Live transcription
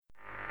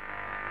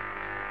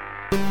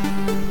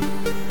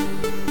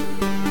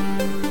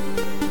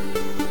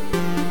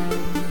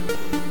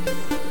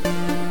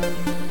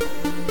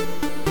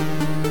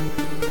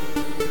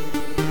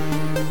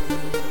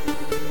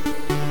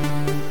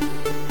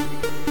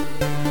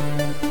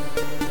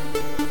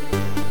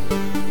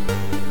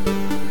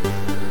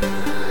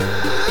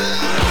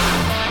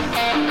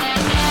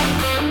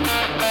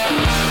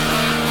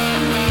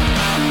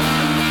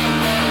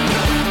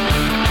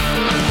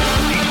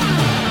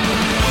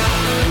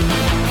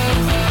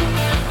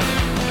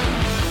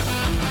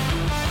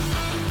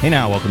Hey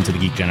now, welcome to the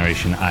Geek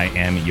Generation. I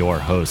am your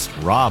host,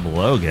 Rob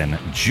Logan,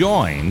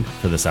 joined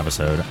for this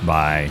episode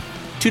by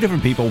two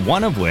different people,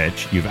 one of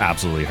which you've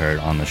absolutely heard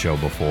on the show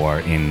before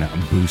in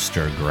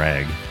Booster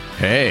Greg.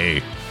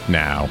 Hey,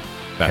 now.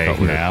 Hey,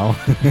 now.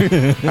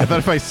 I thought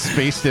if I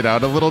spaced it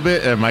out a little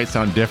bit, it might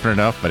sound different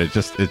enough, but it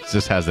just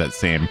has that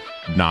same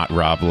not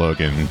Rob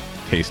Logan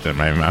taste in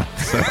my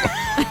mouth. So.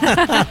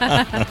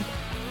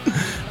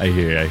 I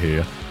hear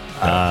you.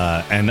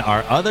 And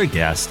our other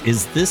guest,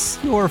 is this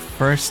your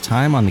first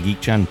time on the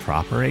Geek Gen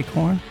proper,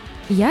 Acorn?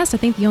 Yes, I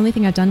think the only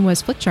thing I've done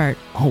was Flickchart.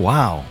 Oh,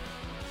 wow.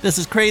 This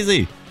is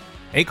crazy.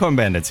 Acorn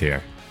Bandit's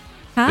here.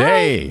 Hi.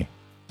 Hey.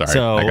 Sorry,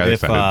 so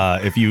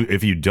if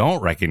you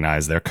don't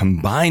recognize their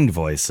combined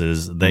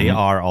voices, they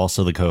are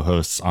also the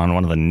co-hosts on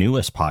one of the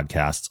newest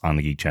podcasts on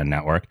the Geek Gen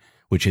Network,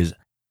 which is,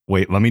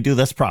 wait, let me do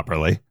this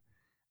properly,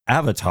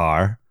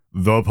 Avatar,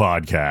 the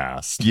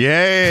podcast.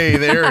 Yay,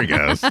 there it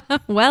goes.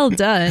 Well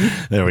done.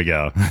 There we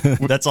go.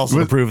 That's also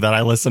to prove that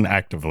I listen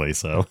actively.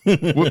 So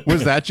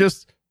was that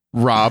just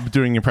Rob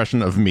doing an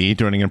impression of me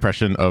doing an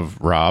impression of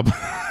Rob?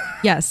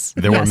 Yes.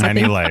 There were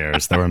many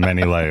layers. There were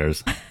many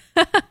layers.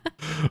 I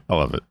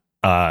love it.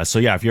 So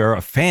yeah, if you're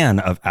a fan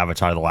of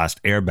Avatar: The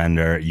Last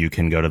Airbender, you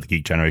can go to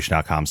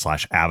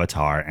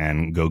thegeekgeneration.com/avatar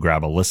and go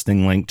grab a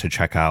listing link to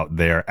check out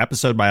their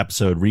episode by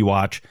episode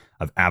rewatch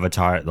of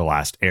Avatar: The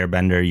Last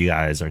Airbender. You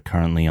guys are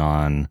currently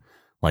on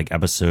like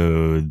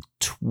episode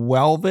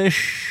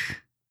 12-ish.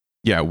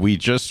 Yeah, we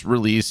just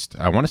released,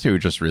 I want to say we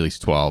just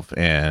released 12,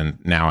 and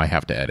now I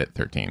have to edit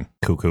 13.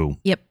 Cool.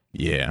 Yep.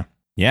 Yeah.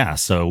 Yeah,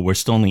 so we're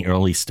still in the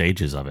early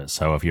stages of it.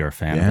 So if you're a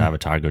fan of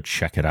Avatar, go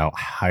check it out.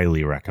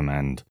 Highly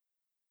recommend.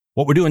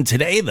 What we're doing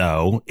today,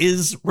 though,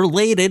 is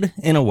related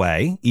in a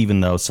way,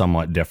 even though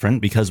somewhat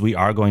different, because we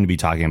are going to be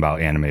talking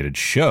about animated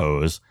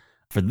shows.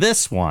 For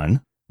this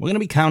one, we're going to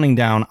be counting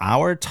down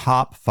our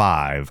top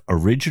 5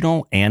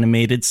 original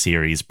animated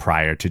series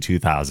prior to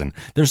 2000.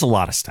 There's a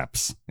lot of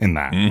steps in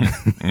that,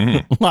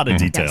 a lot of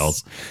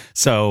details. Yes.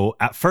 So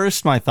at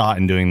first, my thought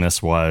in doing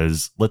this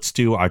was, let's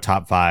do our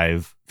top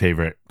 5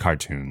 favorite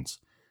cartoons.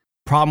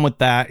 Problem with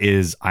that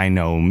is I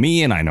know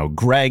me and I know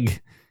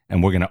Greg,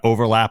 and we're going to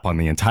overlap on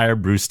the entire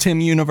Bruce Timm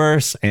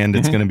universe, and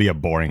it's going to be a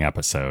boring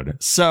episode.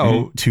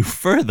 So to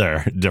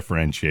further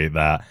differentiate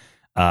that,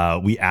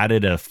 we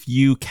added a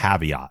few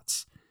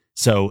caveats.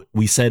 So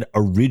we said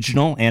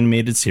original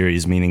animated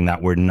series, meaning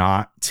that we're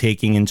not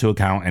taking into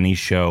account any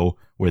show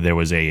where there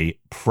was a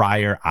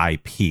prior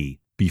IP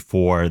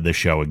before the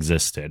show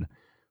existed.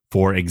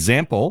 For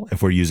example,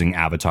 if we're using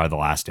Avatar: The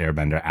Last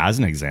Airbender as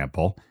an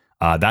example,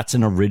 that's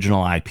an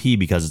original IP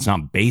because it's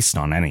not based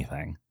on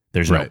anything.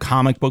 There's no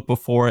comic book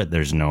before it.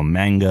 There's no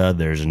manga.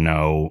 There's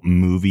no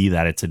movie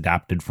that it's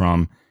adapted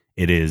from.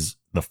 It is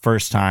the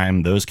first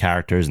time those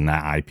characters and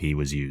that IP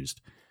was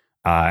used.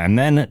 And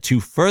then to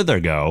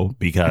further go,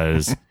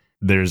 because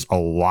there's a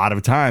lot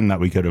of time that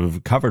we could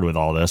have covered with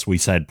all this, we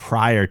said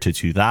prior to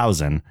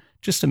 2000,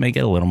 just to make it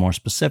a little more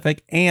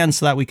specific, and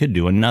so that we could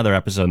do another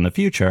episode in the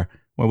future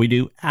where we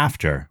do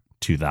after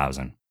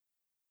 2000.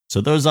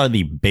 So those are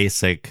the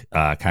basic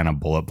kind of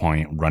bullet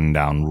point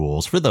rundown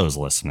rules for those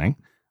listening.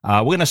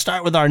 We're going to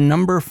start with our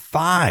number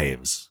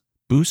 5s.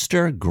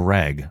 Booster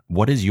Greg,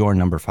 what is your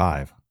number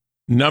 5?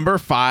 Number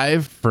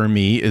 5 for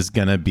me is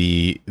going to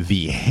be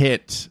the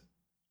hit,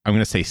 I'm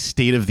going to say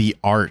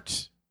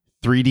state-of-the-art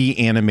 3D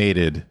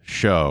animated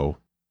show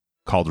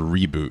called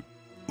Reboot.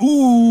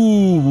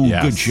 Ooh,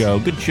 yes.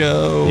 Good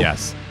show.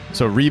 Yes.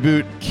 So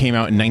Reboot came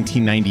out in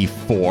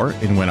 1994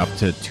 and went up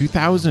to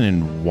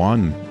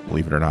 2001,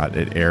 believe it or not.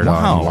 It aired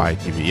on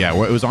YTV. Yeah,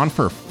 it was on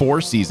for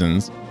 4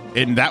 seasons.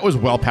 And that was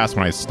well past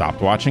when I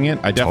stopped watching it.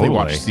 I definitely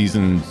watched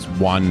seasons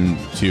 1,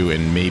 2,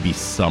 and maybe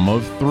some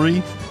of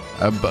 3.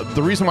 But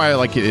the reason why I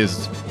like it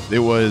is it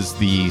was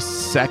the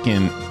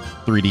second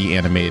 3D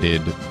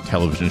animated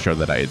television show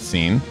that I had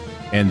seen.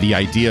 And the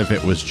idea of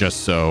it was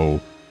just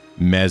so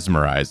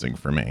mesmerizing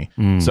for me.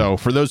 So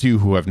for those of you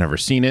who have never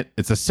seen it,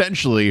 it's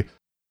essentially,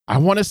 I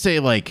want to say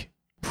like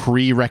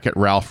pre-Wreck-It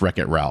Ralph,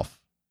 Wreck-It Ralph.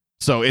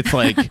 So it's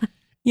like,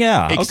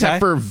 except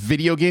for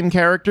video game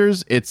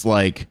characters, it's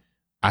like,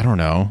 I don't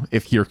know,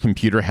 if your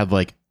computer had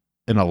like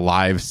an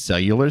alive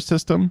cellular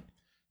system.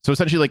 So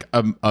essentially like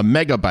a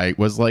megabyte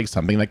was like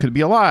something that could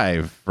be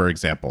alive, for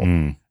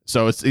example.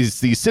 So it's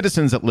these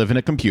citizens that live in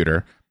a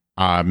computer,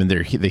 and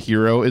the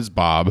hero is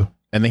Bob,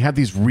 and they have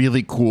these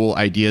really cool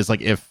ideas.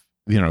 Like if,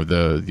 you know,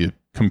 the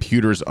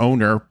computer's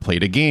owner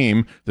played a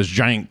game, this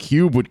giant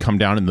cube would come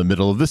down in the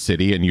middle of the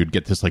city, and you'd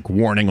get this like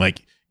warning,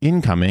 like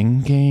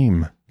incoming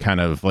game kind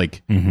of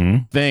like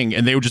thing,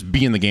 and they would just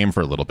be in the game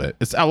for a little bit.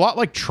 It's a lot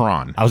like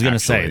Tron. I was going to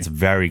say it's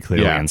very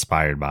clearly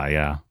inspired by,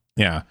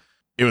 Yeah.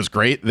 It was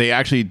great. They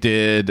actually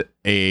did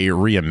a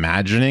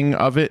reimagining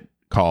of it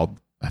called,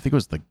 I think it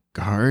was the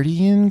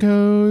Guardian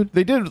Code.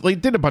 They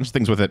did a bunch of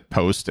things with it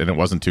post, and it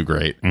wasn't too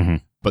great.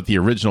 But the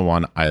original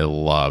one I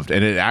loved,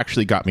 and it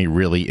actually got me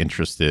really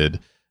interested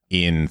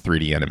in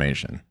 3D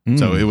animation.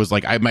 So it was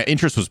like my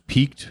interest was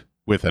piqued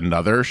with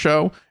another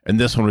show, and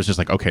this one was just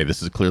like, okay,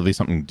 this is clearly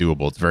something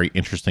doable. It's very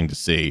interesting to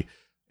see.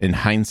 in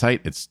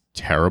hindsight, it's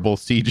terrible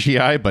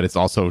CGI, but it's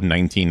also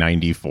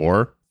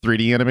 1994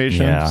 3D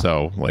animation. Yeah.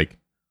 So, like,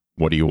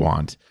 what do you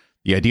want?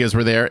 The ideas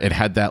were there. It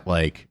had that,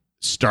 like,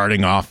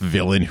 starting off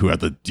villain who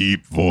had the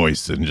deep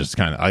voice and just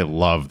kind of, I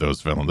love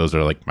those villains. Those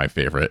are, like, my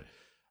favorite.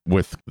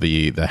 With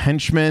the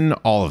henchmen,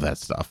 all of that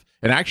stuff.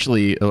 And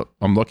actually,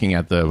 I'm looking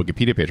at the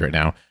Wikipedia page right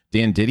now.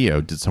 Dan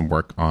Didio did some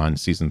work on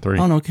season 3.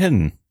 Oh, no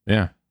kidding.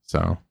 Yeah.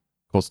 So,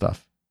 cool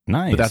stuff.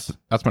 Nice. But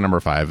that's my number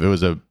 5. It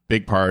was a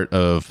big part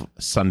of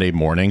Sunday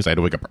mornings. I had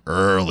to wake up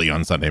early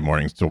on Sunday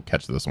mornings to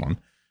catch this one,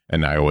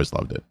 and I always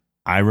loved it.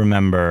 I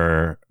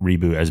remember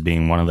Reboot as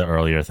being one of the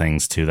earlier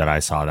things too that I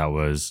saw that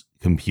was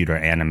computer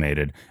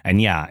animated.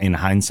 And yeah, in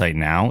hindsight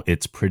now,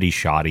 it's pretty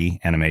shoddy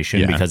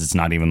animation because it's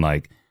not even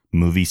like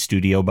movie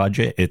studio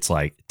budget. It's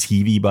like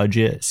TV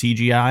budget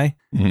CGI.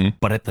 Mm-hmm.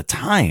 But at the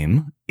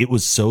time, it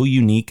was so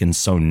unique and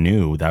so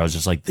new that I was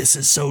just like, this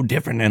is so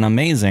different and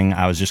amazing.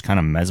 I was just kind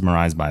of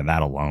mesmerized by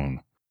that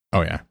alone.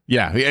 Oh, yeah.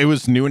 Yeah, it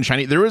was new and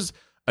shiny. There was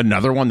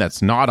another one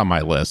that's not on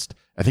my list.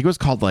 I think it was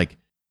called like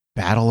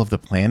Battle of the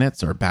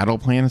Planets or Battle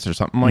Planets or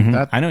something like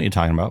that. I know what you're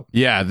talking about.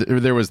 Yeah,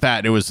 there was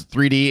that. It was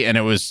 3D and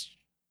it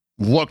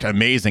looked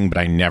amazing, but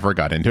I never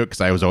got into it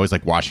because I was always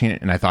like watching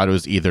it and I thought it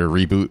was either a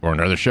reboot or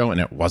another show, and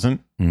it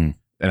wasn't. And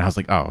I was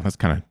like, oh, that's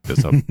kind of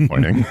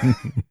disappointing.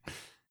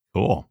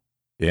 Cool.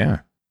 Yeah.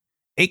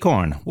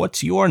 Acorn,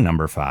 what's your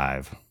number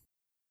 5?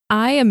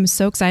 I am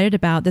so excited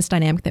about this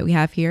dynamic that we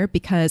have here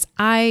because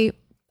I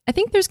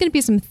think there's going to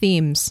be some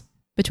themes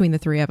between the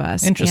three of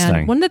us. Interesting.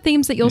 And one of the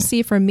themes that you'll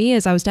see from me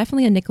is I was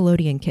definitely a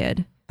Nickelodeon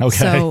kid. Okay.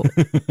 So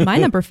my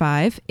number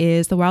 5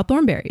 is The Wild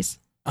Thornberrys.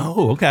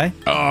 Oh, okay.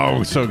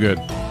 Oh, so good.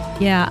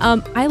 Yeah,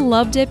 I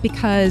loved it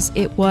because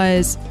it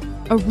was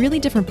a really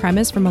different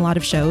premise from a lot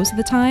of shows at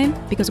the time.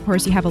 Because, of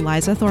course, you have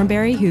Eliza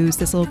Thornberry, who's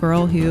this little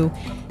girl who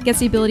gets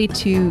the ability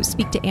to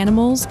speak to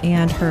animals.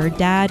 And her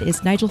dad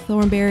is Nigel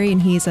Thornberry,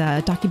 and he's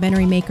a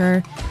documentary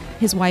maker.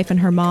 His wife and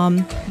her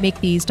mom make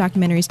these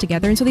documentaries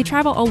together. And so they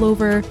travel all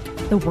over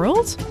the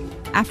world,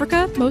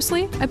 Africa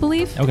mostly, I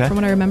believe, from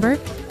what I remember.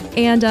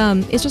 And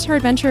it's just her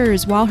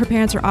adventures while her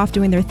parents are off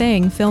doing their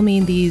thing,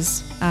 filming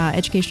these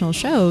educational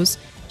shows.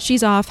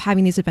 She's off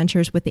having these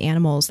adventures with the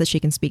animals that she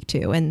can speak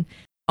to. And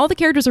all the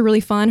characters are really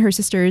fun. Her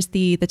sister is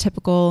the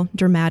typical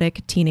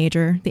dramatic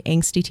teenager, the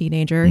angsty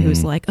teenager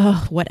who's like,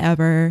 oh,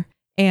 whatever.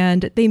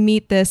 And they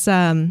meet this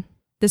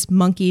this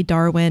monkey,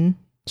 Darwin.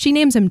 She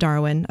names him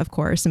Darwin, of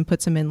course, and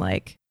puts him in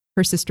like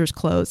her sister's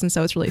clothes. And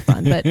so it's really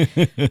fun. But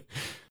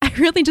I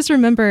really just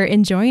remember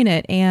enjoying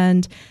it.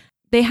 And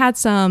they had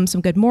some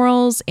good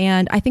morals.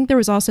 And I think there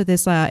was also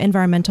this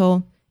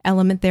environmental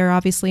element there,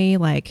 obviously,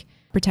 like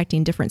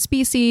protecting different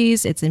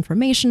species. It's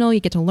informational. You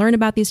get to learn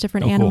about these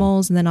different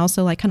animals and then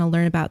also like kind of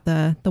learn about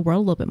the world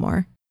a little bit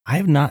more. I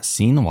have not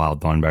seen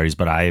Wild Thornberrys,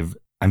 but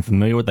I'm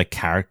familiar with the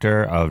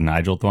character of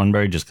Nigel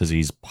Thornberry just because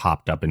he's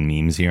popped up in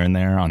memes here and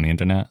there on the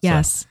internet.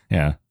 Yes. So,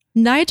 yeah.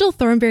 Nigel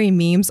Thornberry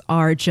memes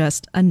are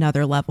just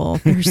another level.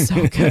 They're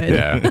so good.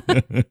 Yeah.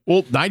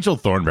 Well, Nigel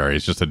Thornberry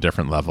is just a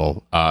different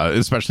level,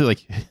 especially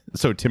like,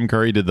 so Tim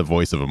Curry did the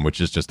voice of him, which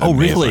is just amazing.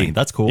 Really?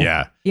 That's cool.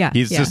 Yeah. Yeah.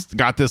 He's just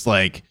got this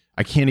like,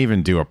 I can't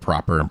even do a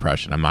proper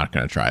impression. I'm not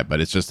going to try, but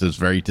it's just this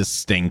very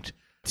distinct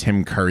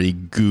Tim Curry,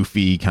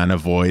 goofy kind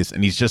of voice.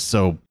 And he's just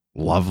so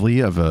lovely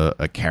of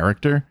a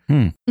character.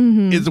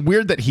 Mm-hmm. It's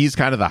weird that he's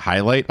kind of the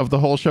highlight of the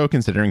whole show,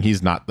 considering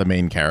he's not the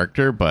main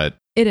character, but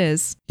it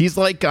is. He's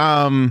like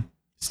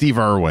Steve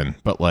Irwin,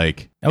 but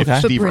like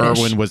if Steve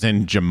Irwin was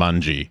in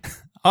Jumanji.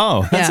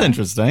 Oh, that's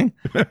interesting.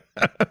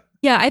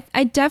 Yeah,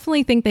 I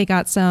definitely think they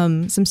got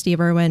some Steve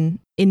Irwin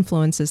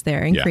influences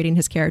there in creating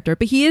his character.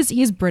 But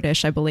he's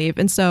British, I believe.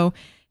 And so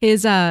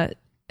his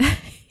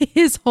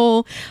his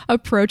whole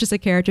approach as a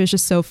character is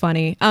just so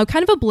funny.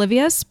 Kind of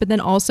oblivious, but then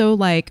also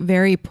like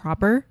very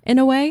proper in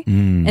a way.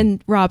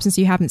 And Rob, since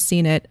you haven't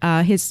seen it,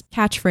 his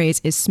catchphrase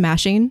is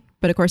smashing.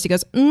 But of course he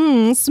goes,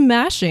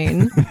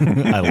 smashing.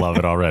 I love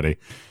it already.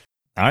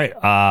 All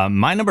right.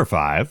 My number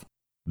 5.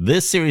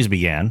 This series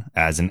began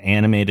as an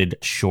animated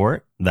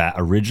short that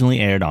originally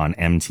aired on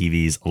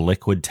MTV's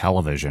Liquid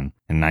Television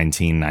in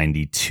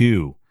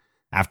 1992.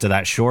 After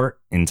that short,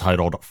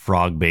 entitled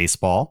Frog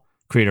Baseball,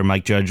 creator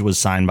Mike Judge was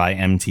signed by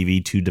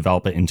MTV to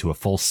develop it into a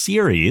full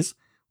series,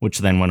 which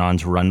then went on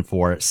to run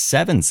for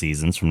 7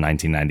 seasons from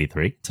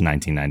 1993 to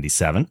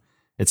 1997.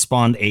 It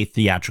spawned a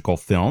theatrical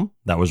film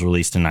that was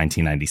released in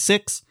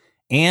 1996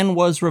 and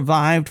was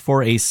revived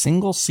for a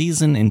single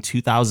season in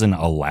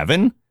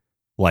 2011.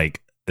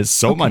 Like, it's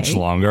so much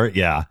longer.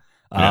 Yeah.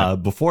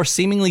 Before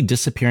seemingly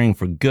disappearing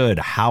for good.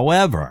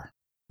 However,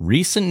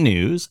 recent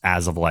news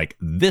as of like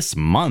this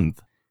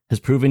month has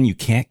proven you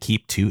can't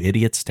keep 2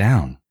 idiots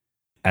down,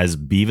 as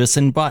Beavis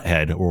and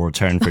Butthead will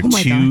return for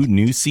 2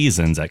 new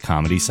seasons at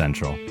Comedy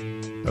Central.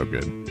 Oh,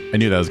 good. I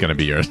knew that was going to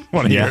be yours.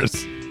 One of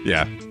yours.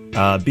 Yeah.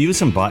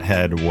 Beavis and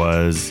Butthead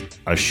was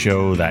a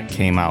show that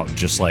came out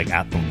just like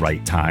at the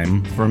right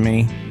time for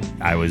me.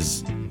 I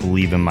was,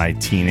 believe in my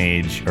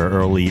teenage or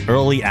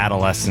early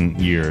adolescent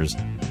years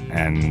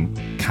and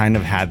kind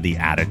of had the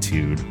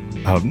attitude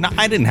No,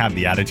 I didn't have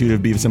the attitude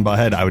of Beavis and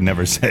Butthead. I would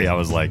never say I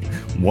was like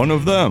one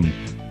of them,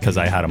 because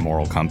I had a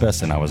moral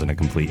compass and I wasn't a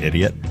complete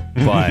idiot.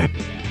 But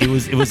it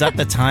was at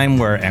the time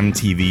where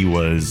MTV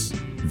was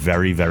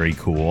very, very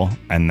cool.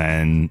 And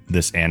then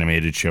this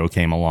animated show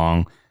came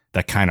along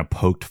that kind of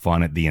poked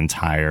fun at the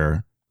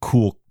entire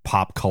cool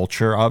pop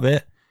culture of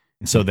it.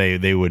 So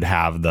they would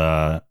have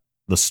the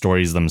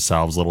stories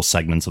themselves, little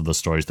segments of the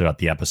stories throughout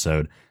the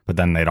episode. But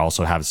then they'd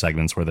also have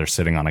segments where they're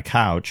sitting on a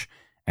couch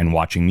and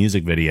watching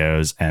music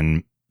videos.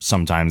 And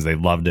sometimes they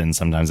loved it and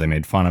sometimes they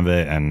made fun of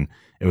it. And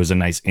it was a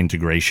nice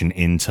integration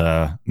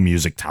into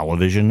music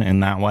television in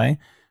that way.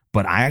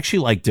 But I actually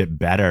liked it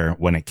better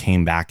when it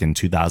came back in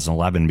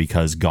 2011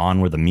 because gone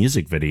were the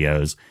music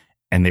videos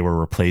and they were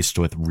replaced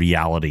with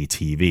reality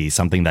TV,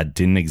 something that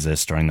didn't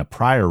exist during the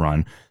prior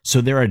run.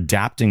 So they're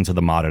adapting to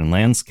the modern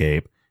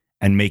landscape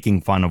and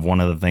making fun of one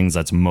of the things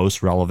that's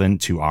most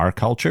relevant to our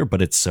culture,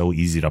 but it's so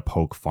easy to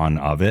poke fun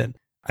of it.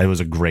 It was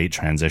a great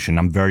transition.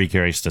 I'm very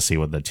curious to see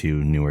what the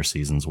 2 newer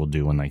seasons will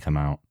do when they come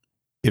out.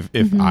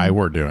 If I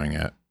were doing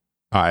it,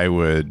 I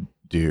would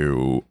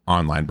do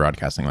online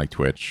broadcasting like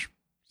Twitch,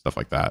 stuff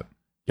like that.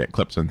 Get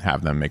clips and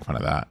have them make fun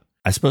of that.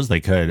 I suppose they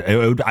could.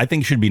 I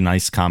think it should be a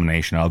nice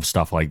combination of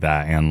stuff like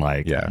that and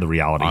like the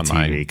reality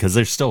online TV, because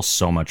there's still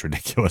so much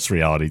ridiculous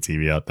reality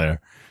TV out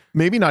there.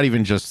 Maybe not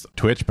even just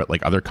Twitch, but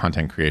like other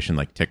content creation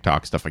like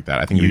TikTok, stuff like that.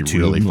 I think it'd be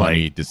really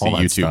funny to see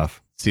YouTube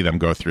stuff. See them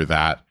go through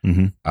that.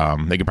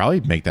 Mm-hmm. They could probably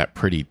make that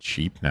pretty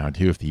cheap now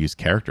too if they use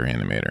Character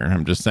Animator.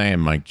 I'm just saying,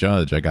 Mike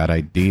Judge, I got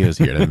ideas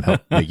here to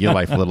help make your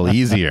life a little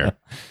easier.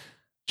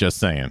 Just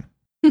saying.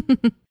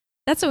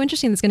 That's so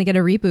interesting. That's going to get a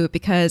reboot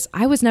because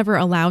I was never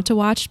allowed to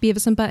watch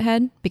Beavis and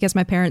Butthead because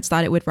my parents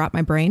thought it would rot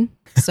my brain.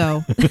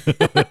 So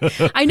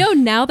I know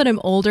now that I'm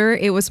older,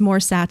 it was more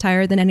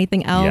satire than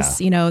anything else.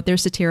 Yeah. You know,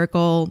 there's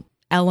satirical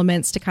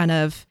elements to kind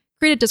of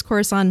create a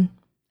discourse on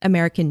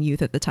American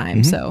youth at the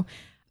time. Mm-hmm. So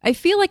I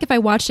feel like if I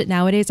watched it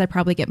nowadays, I'd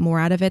probably get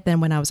more out of it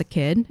than when I was a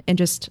kid. And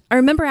I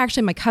remember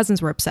actually my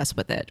cousins were obsessed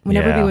with it.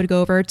 Whenever we would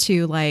go over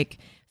to like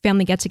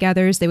family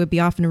get-togethers, they would be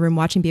off in a room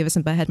watching Beavis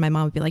and Butthead. My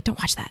mom would be like, don't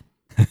watch that.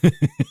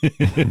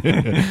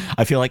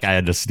 I feel like I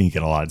had to sneak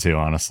it a lot too,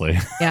 honestly.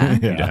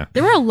 Yeah.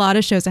 There were a lot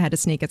of shows I had to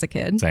sneak as a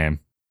kid. Same.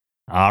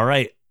 All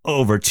right.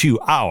 Over to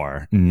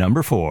our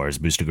number 4's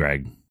Booster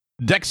Greg.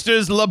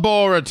 Dexter's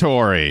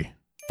Laboratory.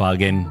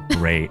 Fucking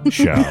great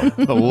show.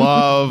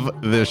 Love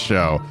this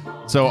show.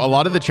 So a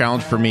lot of the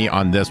challenge for me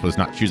on this was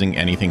not choosing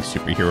anything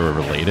superhero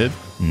related.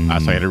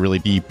 So I had to really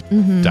deep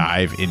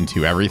dive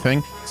into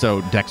everything.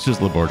 So Dexter's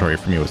Laboratory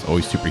for me was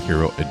always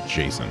superhero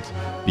adjacent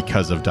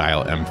because of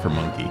Dial M for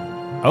Monkey.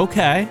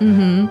 Okay.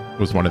 It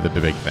was one of the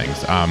big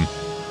things.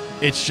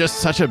 It's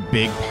just such a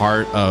big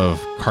part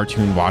of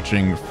cartoon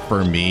watching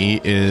for me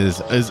is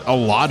a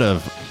lot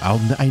of,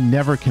 I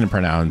never can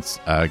pronounce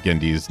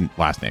Gendy's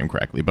last name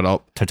correctly, but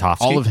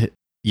Tartakovsky? All of it.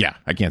 Yeah,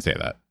 I can't say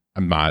that.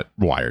 I'm not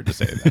wired to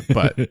say that,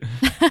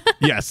 but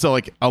yeah. So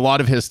like a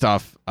lot of his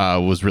stuff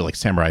was really like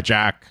Samurai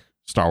Jack,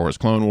 Star Wars,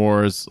 Clone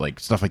Wars, like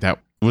stuff like that.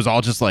 It was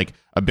all just like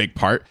a big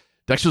part.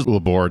 Dexter's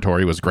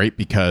Laboratory was great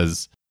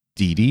because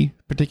Dee Dee,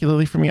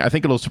 particularly for me, I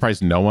think it'll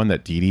surprise no one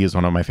that Dee Dee is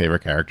one of my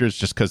favorite characters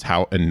just because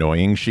how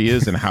annoying she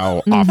is and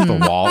how off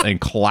the wall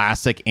and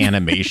classic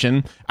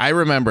animation. I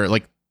remember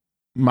like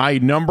my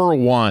number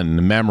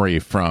 1 memory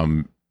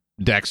from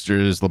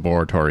Dexter's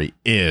Laboratory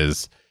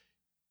is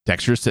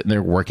Dexter's sitting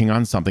there working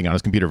on something on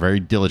his computer very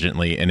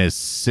diligently and his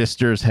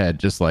sister's head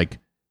just like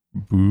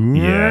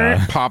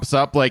pops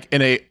up like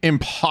in a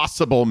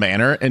impossible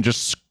manner and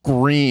just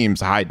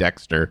screams, "Hi,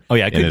 Dexter." Oh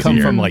yeah, it could come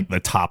from like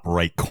the top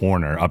right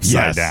corner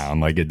upside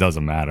down. Like it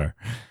doesn't matter.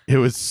 It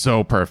was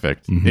so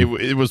perfect.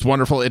 It was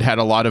wonderful. It had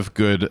a lot of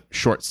good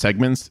short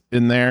segments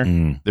in there.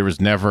 There was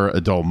never a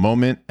dull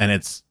moment, and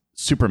it's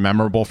super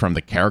memorable from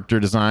the character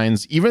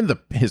designs. Even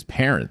his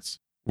parents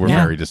were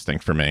very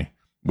distinct for me,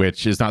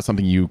 which is not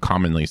something you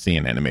commonly see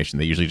in animation.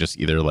 They usually just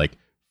either like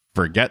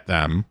forget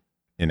them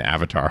in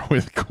Avatar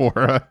with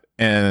Korra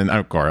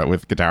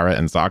with Katara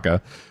and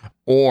Sokka,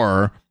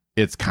 or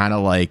it's kind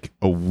of like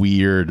a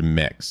weird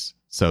mix.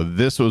 So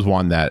this was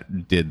one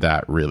that did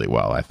that really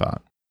well, I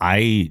thought.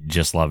 I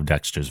just love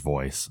Dexter's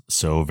voice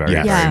so very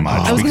much.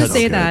 I was going to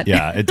say that.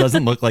 Yeah, it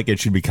doesn't look like it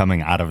should be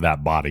coming out of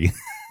that body.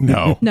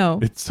 No.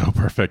 It's so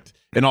perfect.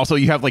 And also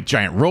you have like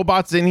giant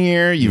robots in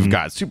here. You've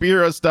got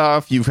superhero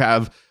stuff.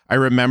 I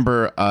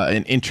remember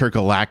an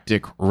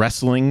intergalactic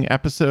wrestling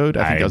episode.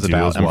 I think that was a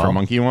Dial M for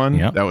Monkey one.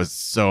 Yep. That was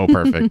so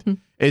perfect.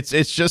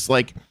 It's just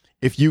like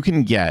if you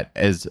can get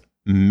as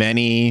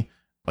many,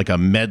 like a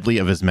medley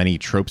of as many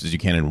tropes as you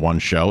can in one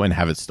show and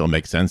have it still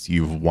make sense,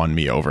 you've won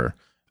me over.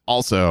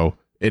 Also,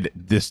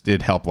 this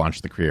did help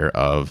launch the career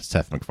of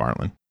Seth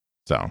MacFarlane.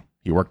 So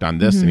he worked on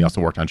this and he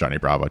also worked on Johnny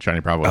Bravo.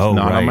 Johnny Bravo is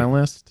not on my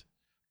list,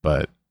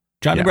 but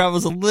Johnny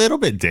Bravo's a little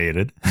bit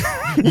dated.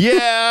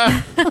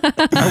 Yeah.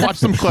 I watched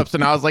some clips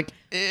and I was like,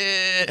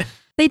 eh.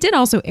 They did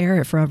also air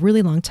it for a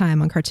really long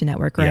time on Cartoon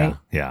Network, right?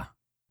 Yeah.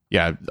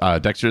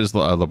 Dexter's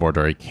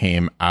Laboratory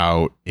came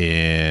out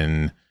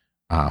in,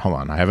 hold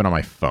on, I have it on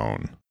my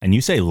phone. And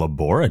you say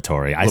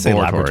laboratory. I say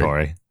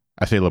laboratory.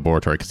 I say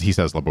laboratory because he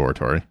says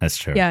laboratory. That's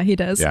true. Yeah, he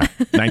does. Yeah.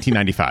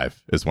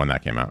 1995 is when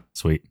that came out.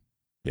 Sweet.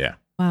 Yeah.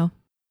 Wow.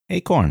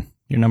 Acorn,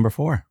 you're number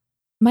 4.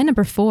 My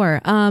number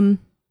 4.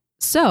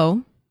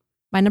 So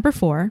my number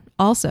 4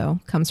 also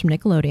comes from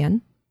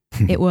Nickelodeon.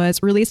 It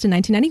was released in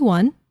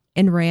 1991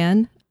 and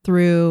ran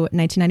through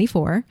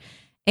 1994.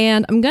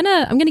 And I'm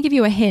gonna give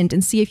you a hint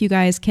and see if you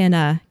guys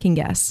can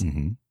guess.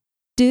 Mm-hmm.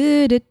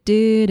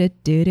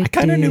 I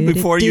kind of knew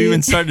before you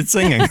even started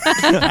singing.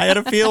 I had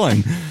a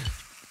feeling.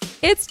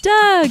 It's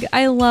Doug.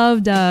 I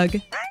love Doug.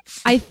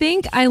 I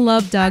think I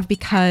love Doug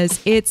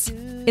because it's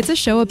a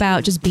show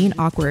about just being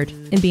awkward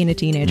and being a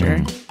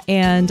teenager.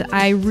 And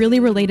I really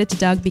related to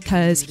Doug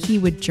because he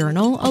would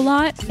journal a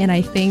lot. And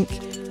I think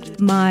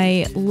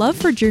my love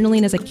for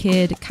journaling as a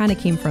kid kind of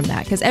came from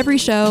that. Because every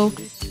show,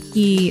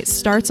 he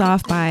starts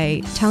off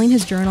by telling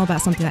his journal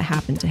about something that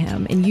happened to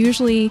him. And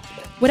usually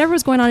whatever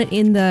was going on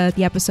in the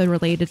episode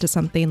related to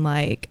something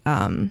like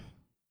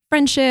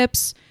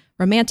friendships,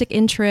 romantic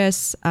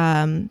interests,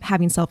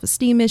 having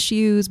self-esteem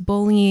issues,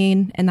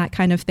 bullying, and that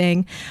kind of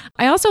thing.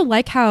 I also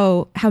like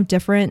how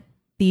different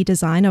the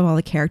design of all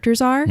the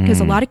characters are, because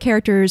a lot of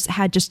characters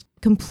had just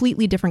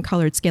completely different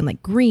colored skin,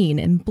 like green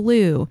and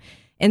blue.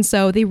 And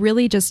so they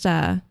really just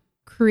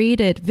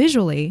created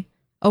visually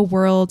a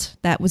world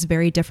that was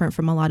very different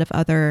from a lot of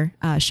other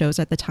shows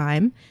at the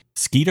time.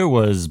 Skeeter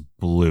was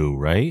blue,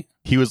 right?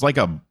 He was like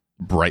a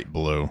bright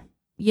blue.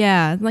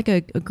 Yeah, like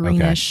a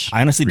greenish. Okay.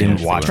 I honestly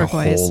didn't watch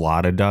turquoise. a whole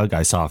lot of Doug.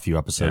 I saw a few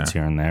episodes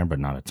here and there, but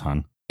not a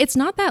ton. It's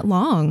not that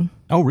long.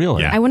 Oh,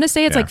 really? Yeah. I want to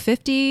say it's like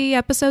 50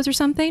 episodes or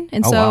something.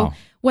 And wow.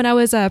 When I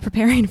was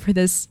preparing for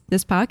this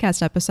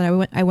podcast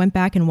episode, I went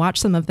back and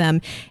watched some of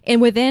them.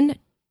 And within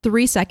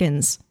 3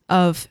 seconds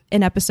of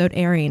an episode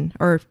airing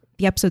or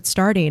the episode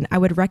starting, I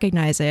would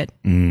recognize it.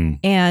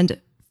 And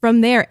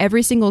from there,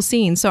 every single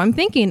scene. So I'm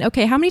thinking,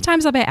 okay, how many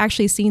times have I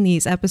actually seen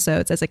these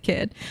episodes as a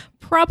kid?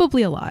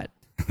 Probably a lot.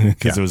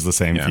 Because it was the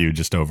same few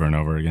just over and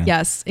over again.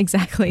 Yes,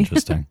 exactly.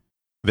 Interesting.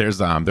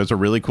 There's a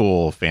really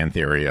cool fan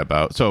theory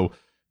about, so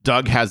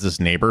Doug has this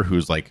neighbor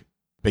who's like,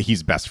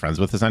 he's best friends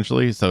with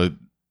essentially. So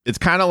it's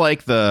kind of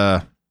like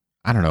the,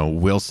 I don't know,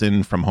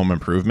 Wilson from Home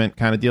Improvement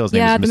kind of deal. His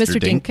name is the Mr.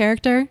 Dink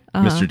character.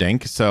 Mr.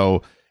 Dink.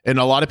 So, and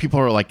a lot of people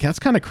are like, that's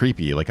kind of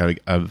creepy. Like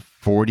a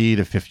 40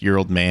 to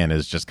 50-year-old man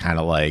is just kind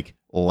of like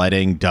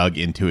letting Doug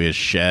into his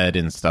shed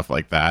and stuff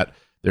like that.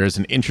 There's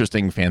an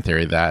interesting fan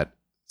theory that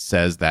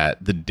says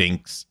that the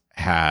Dinks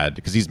had,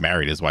 because he's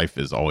married, his wife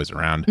is always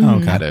around,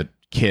 had a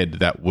kid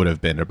that would have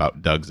been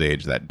about Doug's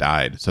age that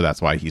died. So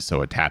that's why he's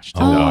so attached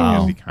to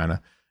Doug.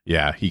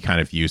 He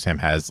kind of views him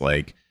as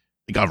like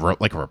a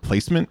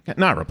replacement.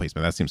 Not a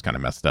replacement, that seems kind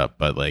of messed up,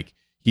 but like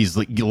he's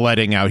like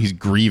he's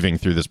grieving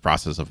through this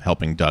process of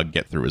helping Doug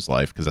get through his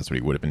life, because that's what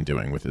he would have been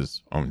doing with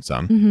his own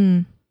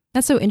son.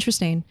 That's so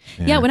interesting.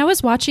 Yeah, when I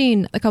was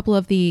watching a couple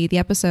of the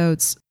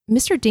episodes,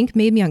 Mr. Dink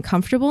made me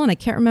uncomfortable, and I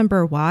can't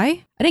remember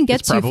why. I didn't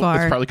get too far.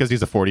 It's probably because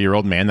he's a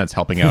 40-year-old man that's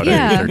helping out a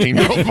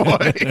 13-year-old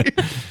boy.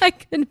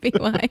 That could be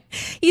why.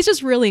 He's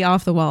just really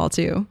off the wall,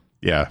 too.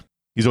 Yeah.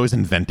 He's always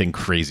inventing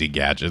crazy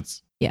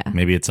gadgets. Yeah.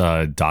 Maybe it's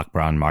a Doc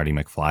Brown, Marty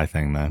McFly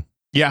thing then.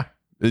 Yeah.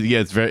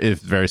 Yeah, it's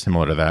very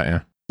similar to that,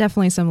 yeah.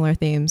 Definitely similar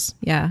themes,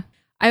 yeah.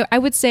 I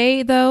would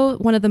say, though,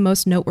 one of the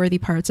most noteworthy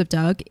parts of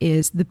Doug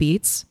is the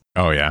beats.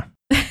 Oh, yeah.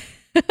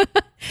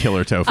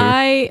 Killer Tofu.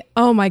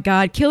 Oh my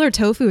God, Killer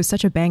Tofu is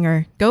such a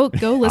banger. Go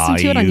listen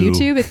to it on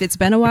YouTube if it's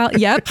been a while.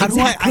 Yep,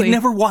 I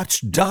never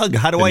watched Doug.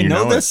 How do I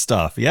know this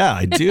stuff? Yeah,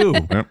 I do.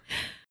 Yep.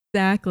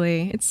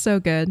 Exactly. It's so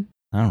good.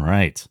 All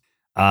right.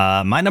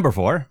 My number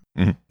 4,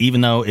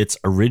 even though its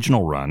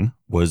original run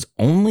was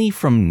only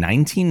from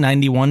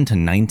 1991 to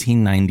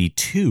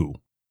 1992,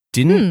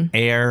 didn't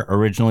air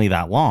originally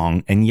that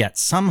long, and yet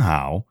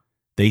somehow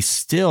they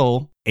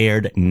still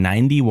aired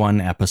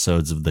 91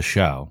 episodes of the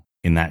show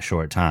in that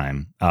short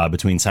time,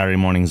 between Saturday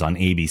mornings on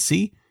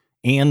ABC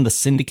and the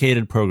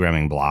syndicated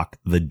programming block,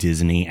 the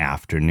Disney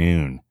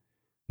Afternoon.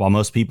 While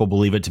most people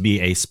believe it to be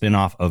a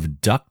spin-off of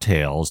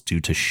DuckTales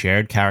due to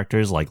shared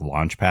characters like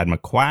Launchpad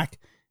McQuack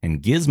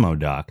and Gizmo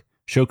Duck,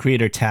 show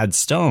creator Tad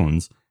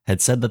Stones had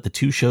said that the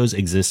two shows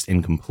exist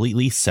in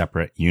completely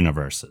separate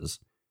universes.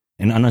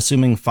 An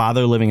unassuming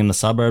father living in the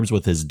suburbs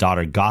with his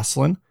daughter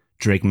Goslin,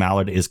 Drake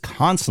Mallard is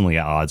constantly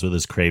at odds with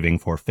his craving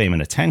for fame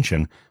and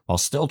attention while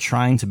still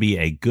trying to be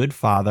a good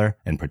father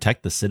and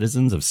protect the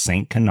citizens of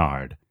St.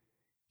 Canard.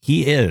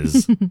 He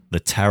is the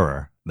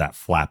terror that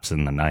flaps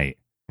in the night.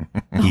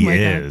 He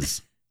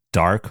is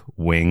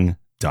Darkwing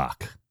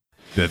Duck.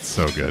 That's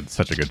so good.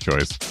 Such a good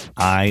choice.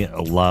 I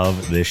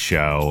love this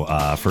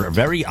show for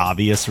very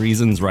obvious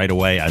reasons right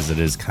away, as it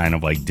is kind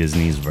of like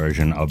Disney's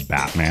version of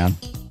Batman.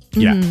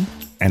 Yeah.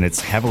 And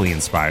it's heavily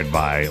inspired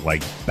by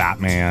like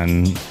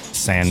Batman,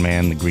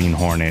 Sandman, the Green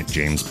Hornet,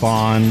 James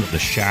Bond, The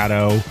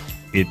Shadow.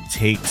 It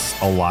takes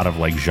a lot of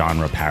like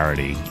genre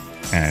parody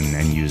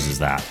and uses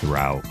that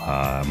throughout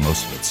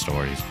most of its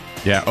stories.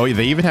 Yeah. Oh,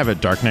 they even have a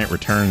Dark Knight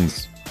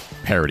Returns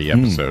parody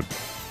episode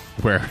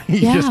where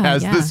he just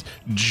has this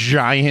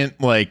giant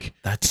like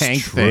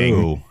tank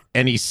thing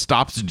and he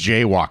stops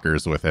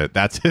jaywalkers with it.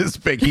 That's his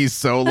big. He's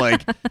so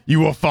like, you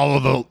will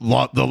follow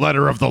the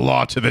letter of the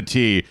law to the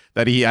T,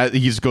 that he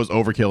just goes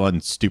overkill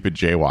on stupid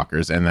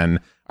jaywalkers. And then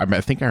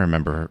I think I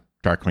remember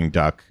Darkwing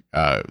Duck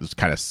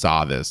kind of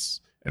saw this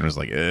and was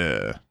like,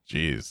 ugh,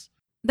 geez.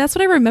 That's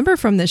what I remember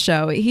from this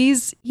show.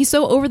 He's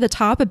so over the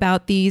top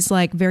about these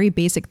like very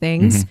basic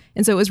things.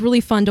 And so it was really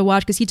fun to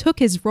watch because he took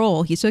his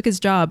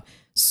job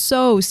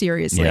so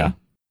seriously. Yeah.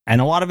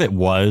 And a lot of it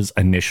was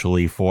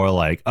initially for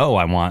like, oh,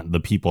 I want the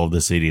people of the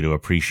city to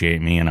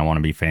appreciate me and I want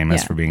to be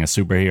famous for being a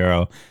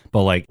superhero.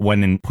 But like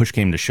when push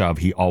came to shove,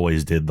 he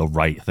always did the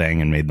right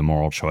thing and made the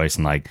moral choice.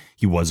 And like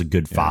he was a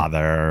good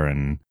father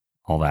and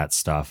all that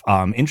stuff.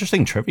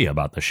 Interesting trivia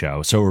about the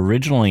show. So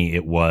originally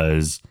it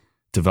was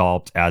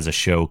developed as a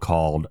show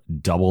called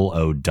Double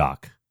O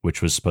Duck,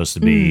 which was supposed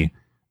to be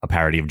a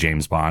parody of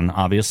James Bond,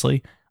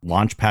 obviously.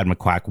 Launchpad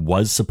McQuack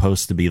was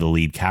supposed to be the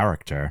lead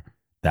character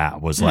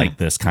that was like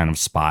this kind of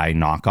spy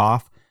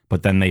knockoff.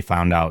 But then they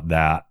found out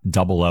that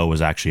Double O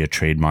was actually a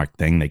trademark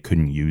thing. They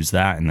couldn't use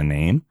that in the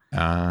name.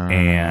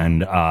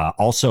 And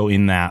also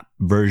in that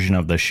version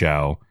of the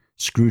show,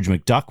 Scrooge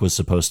McDuck was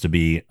supposed to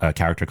be a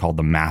character called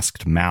the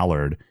Masked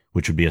Mallard,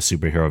 which would be a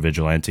superhero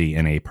vigilante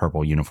in a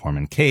purple uniform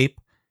and cape,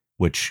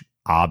 which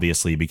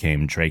obviously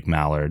became Drake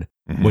Mallard,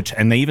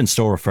 and they even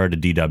still refer to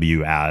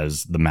DW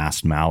as the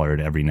Masked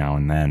Mallard every now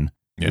and then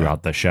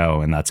throughout the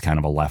show. And that's kind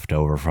of a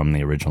leftover from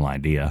the original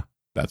idea.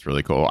 That's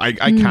really cool. I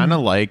kind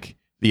of like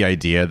the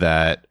idea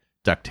that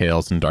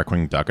DuckTales and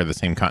Darkwing Duck are the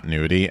same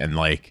continuity, and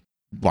like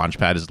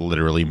Launchpad is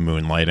literally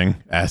moonlighting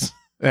as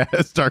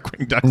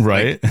Darkwing Duck.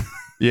 Right. Like,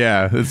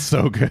 yeah, it's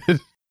so good.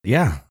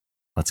 Yeah.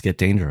 Let's get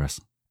dangerous.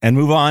 And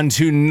move on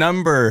to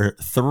number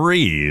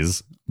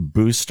 3's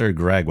Booster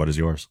Greg. What is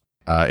yours?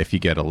 If you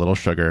get a little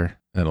sugar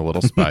and a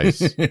little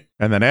spice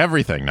and then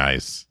everything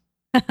nice,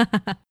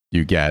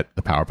 you get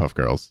the Powerpuff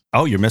Girls.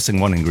 Oh, you're missing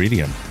one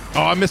ingredient.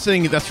 Oh, I'm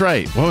missing. That's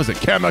right. What was it?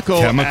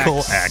 Chemical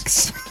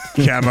X.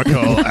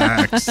 Chemical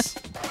X.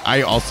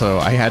 I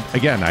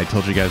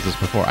told you guys this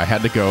before. I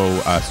had to go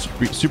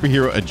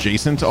superhero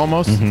adjacent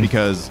almost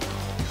because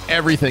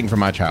everything from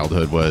my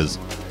childhood was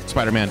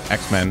Spider-Man,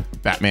 X-Men,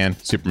 Batman,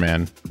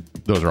 Superman.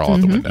 Those are all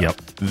out the window.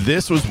 Yep.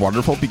 This was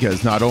wonderful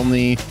because not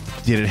only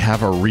did it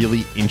have a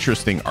really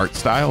interesting art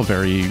style,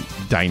 very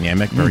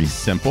dynamic, very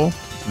simple,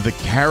 the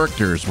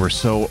characters were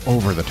so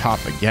over the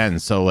top again.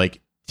 So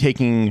like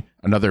taking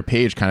another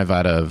page kind of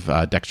out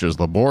of Dexter's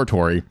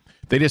Laboratory,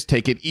 they just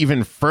take it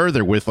even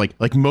further with like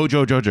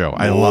Mojo Jojo.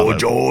 I love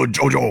it. Mojo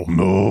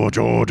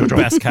Jojo.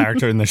 Best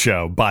character in the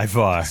show by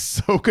far.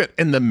 So good.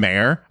 And the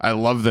mayor. I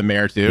love the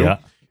mayor too. Yeah.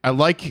 I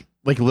like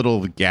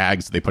little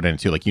gags they put in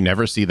too. Like you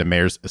never see the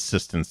mayor's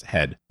assistant's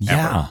head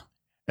ever.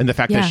 And the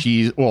fact that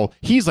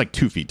he's like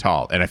 2 feet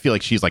tall, and I feel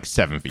like she's like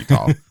 7 feet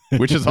tall,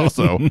 which is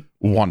also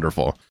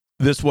wonderful.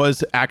 This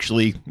was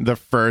actually the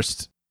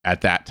first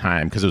at that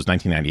time, because it was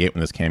 1998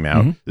 when this came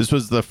out. This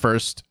was the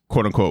first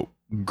quote unquote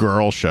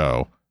girl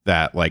show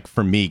that like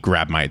for me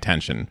grabbed my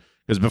attention,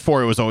 because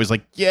before it was always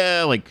like,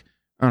 yeah, like,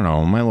 I don't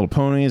know, My Little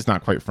Pony is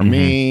not quite for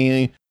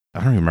me. I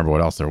don't even remember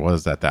what else there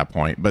was at that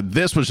point, but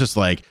this was just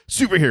like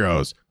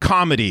superheroes,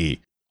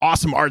 comedy,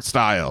 awesome art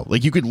style.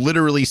 Like you could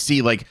literally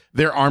see like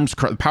their arms,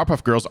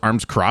 Powerpuff Girls'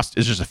 arms crossed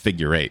is just a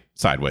figure 8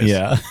 sideways.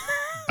 Yeah.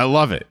 I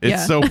love it.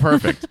 It's so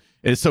perfect.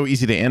 It's so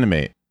easy to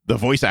animate. The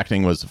voice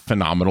acting was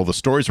phenomenal. The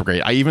stories were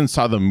great. I even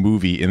saw the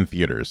movie in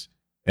theaters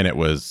and it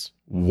was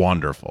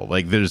wonderful.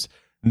 Like there's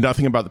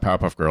nothing about the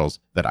Powerpuff Girls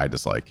that I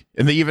dislike.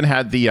 And they even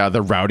had the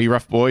Rowdy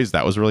Rough Boys.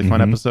 That was a really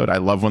fun episode. I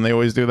love when they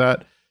always do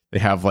that. They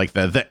have like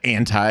the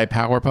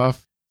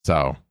anti-Powerpuff.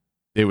 So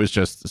it was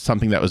just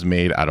something that was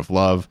made out of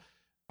love.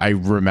 I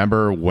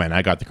remember when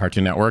I got the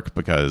Cartoon Network,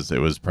 because it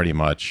was pretty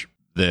much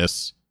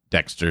this,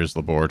 Dexter's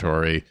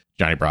Laboratory,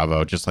 Johnny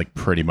Bravo, just like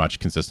pretty much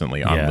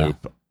consistently on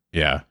loop.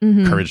 Yeah.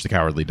 Courage the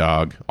Cowardly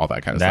Dog, all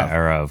that kind of stuff. That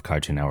era of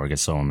Cartoon Network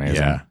is so amazing.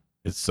 Yeah.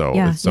 It's so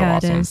awesome.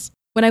 It is.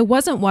 When I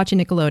wasn't watching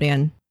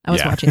Nickelodeon, I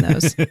was watching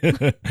those.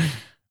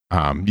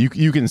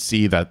 You can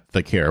see that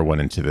the care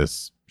went into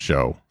this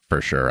show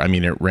for sure. I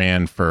mean, it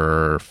ran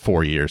for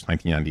 4 years,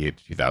 1998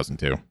 to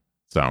 2002.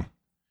 So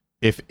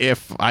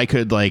if I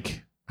could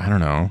like, I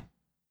don't know,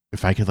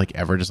 if I could like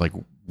ever just like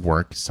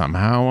work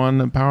somehow on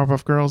the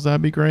Powerpuff Girls,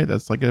 that'd be great.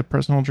 That's like a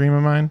personal dream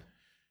of mine.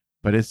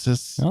 But it's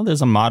just... Well,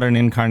 there's a modern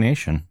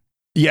incarnation.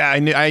 Yeah,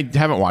 I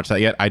haven't watched that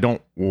yet. I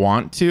don't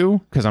want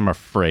to because I'm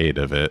afraid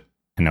of it.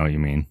 I know what you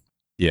mean.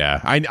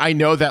 Yeah, I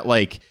know that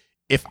like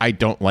if I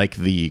don't like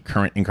the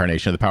current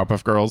incarnation of the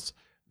Powerpuff Girls,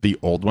 the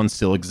old one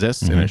still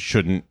exists and it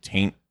shouldn't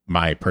taint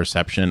my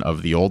perception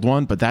of the old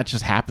one, but that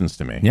just happens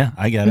to me. Yeah,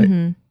 I get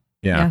it.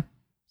 Yeah.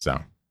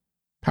 So,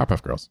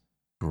 Powerpuff Girls.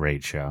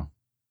 Great show.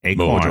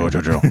 Acorn.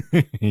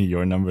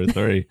 Your number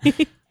 3.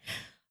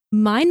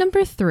 My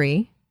number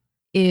 3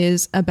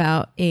 is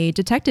about a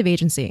detective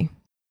agency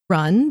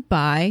run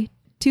by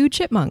 2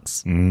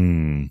 chipmunks.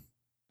 And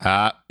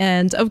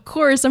of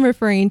course, I'm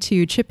referring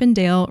to Chip and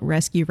Dale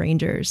Rescue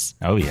Rangers.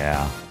 Oh,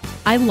 yeah.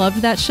 I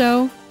loved that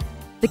show.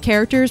 The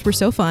characters were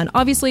so fun.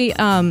 Obviously,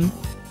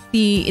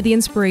 The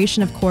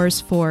inspiration, of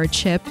course, for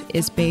Chip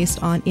is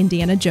based on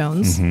Indiana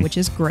Jones, which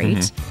is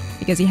great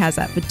because he has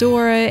that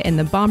fedora and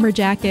the bomber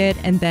jacket.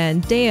 And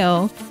then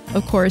Dale,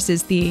 of course,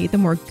 is the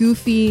more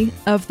goofy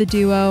of the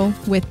duo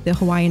with the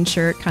Hawaiian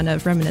shirt, kind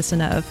of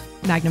reminiscent of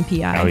Magnum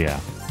P.I. Oh, yeah.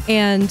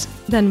 And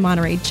then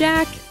Monterey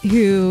Jack,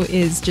 who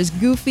is just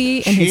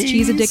goofy and his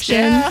cheese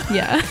addiction.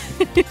 Yeah.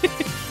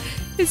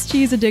 His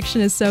cheese addiction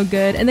is so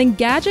good. And then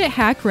Gadget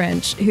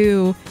Hackwrench,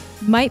 who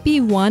might be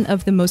one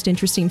of the most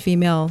interesting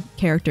female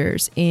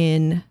characters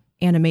in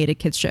animated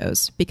kids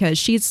shows because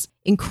she's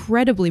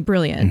incredibly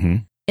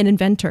brilliant, an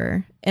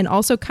inventor, and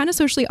also kind of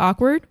socially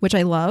awkward, which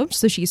I loved.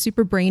 So she's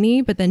super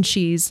brainy, but then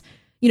she's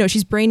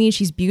brainy,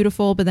 she's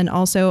beautiful, but then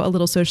also a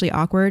little socially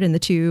awkward. And the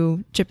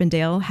two, Chip and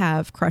Dale,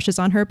 have crushes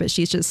on her, but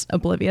she's just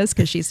oblivious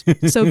because she's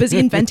so busy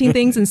inventing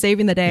things and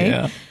saving the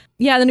day.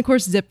 Yeah. Then of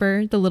course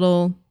Zipper, the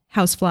little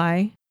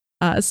housefly.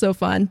 So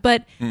fun.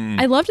 But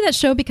I loved that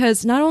show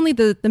because not only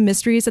the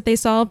mysteries that they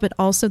solved, but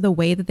also the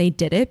way that they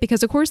did it.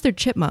 Because, of course, they're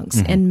chipmunks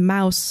and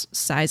mouse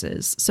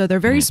sizes. So they're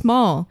very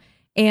small.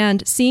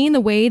 And seeing the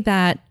way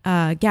that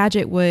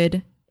Gadget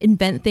would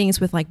invent things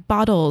with like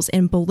bottles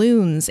and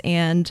balloons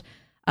and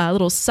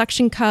little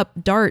suction cup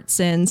darts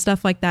and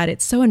stuff like that,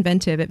 it's so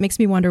inventive. It makes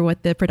me wonder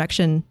what the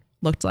production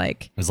looked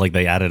like. It's like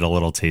they added a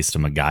little taste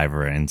of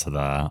MacGyver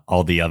into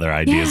all the other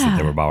ideas that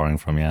they were borrowing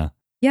from.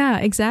 Yeah,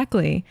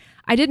 exactly.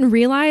 I didn't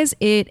realize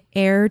it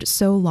aired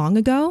so long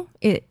ago.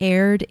 It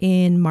aired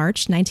in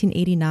March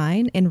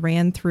 1989 and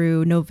ran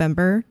through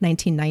November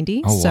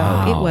 1990. Oh,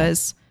 wow.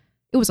 So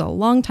it was a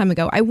long time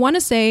ago. I want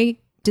to say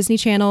Disney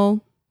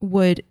Channel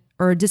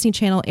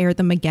aired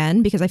them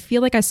again because I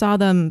feel like I saw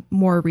them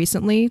more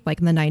recently, like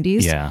in the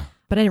 90s. Yeah.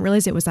 But I didn't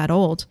realize it was that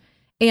old.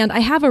 And I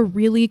have a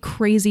really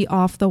crazy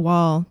off the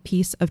wall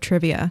piece of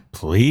trivia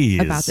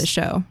about this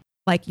show.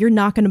 Like, you're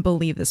not going to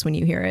believe this when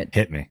you hear it.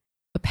 Hit me.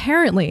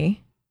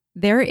 Apparently,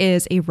 there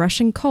is a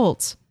Russian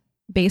cult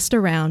based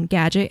around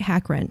Gadget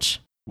Hackwrench.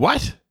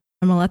 What?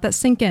 I'm going to let that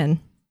sink in.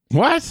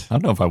 What? I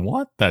don't know if I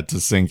want that to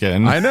sink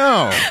in. I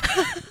know.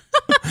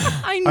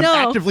 I know.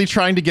 I'm actively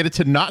trying to get it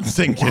to not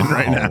sink in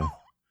right now.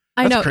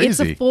 I know. Crazy. It's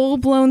a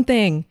full-blown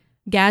thing.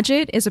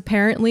 Gadget is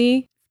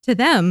apparently, to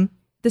them,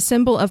 the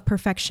symbol of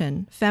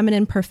perfection,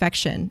 feminine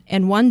perfection.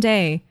 And one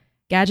day,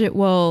 Gadget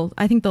will,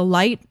 I think the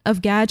light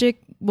of Gadget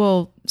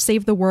will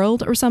save the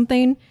world or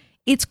something.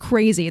 It's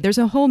crazy. There's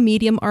a whole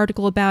Medium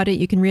article about it.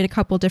 You can read a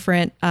couple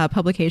different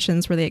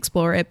publications where they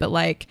explore it, but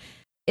like,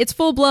 it's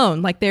full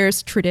blown. Like,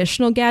 there's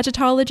traditional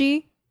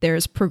gadgetology,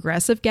 there's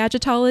progressive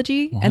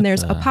gadgetology, and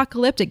there's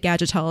apocalyptic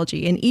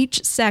gadgetology. And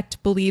each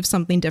sect believes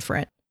something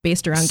different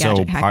based around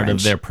Gadget Hackwrench. So part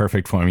of their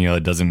perfect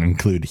formula doesn't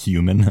include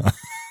human.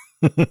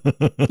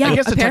 Yeah, I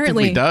guess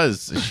apparently it technically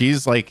does.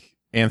 She's like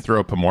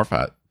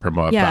anthropomorphized. But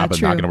not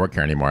going to work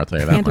here anymore. I'll tell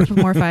you that.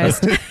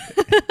 Anthropomorphized.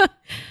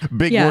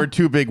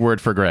 Too big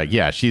word for Greg.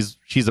 Yeah, she's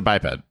a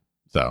biped.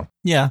 So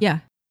yeah.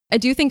 I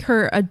do think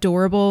her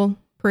adorable,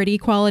 pretty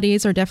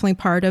qualities are definitely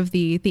part of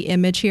the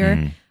image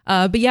here.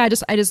 But yeah,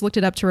 I just looked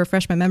it up to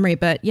refresh my memory.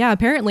 But yeah,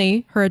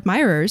 apparently her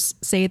admirers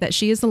say that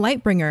she is the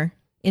light bringer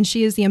and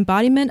she is the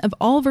embodiment of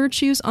all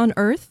virtues on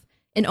Earth,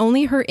 and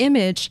only her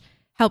image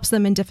helps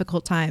them in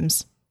difficult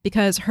times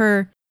because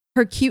her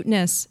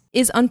cuteness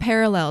is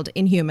unparalleled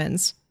in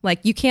humans.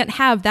 Like, you can't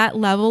have that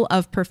level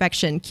of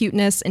perfection,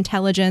 cuteness,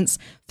 intelligence,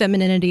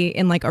 femininity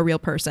in like a real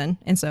person.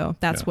 And so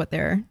that's what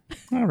they're...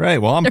 All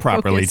right. Well, I'm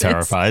properly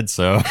terrified.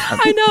 So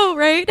I know,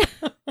 right?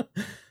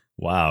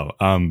 Wow.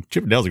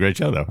 Chip and Dale's a great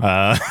show, though.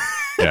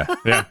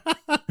 Yeah.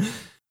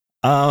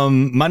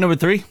 My number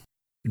 3.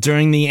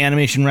 During the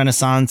animation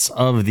renaissance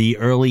of the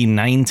early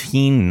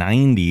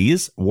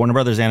 1990s, Warner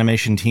Brothers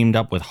Animation teamed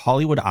up with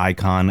Hollywood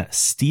icon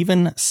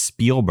Steven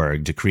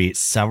Spielberg to create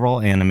several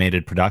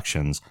animated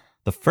productions,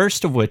 the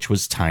first of which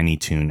was Tiny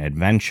Toon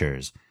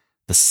Adventures.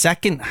 The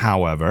second,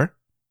 however,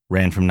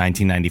 ran from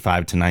 1995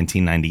 to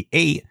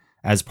 1998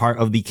 as part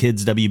of the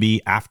Kids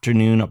WB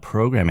afternoon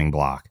programming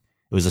block.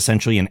 It was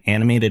essentially an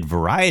animated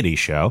variety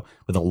show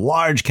with a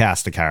large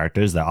cast of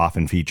characters that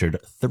often featured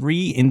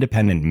 3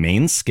 independent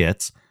main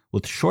skits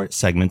with short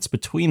segments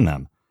between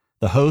them.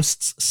 The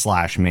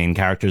hosts/main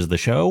characters of the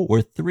show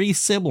were 3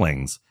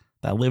 siblings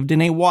that lived in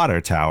a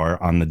water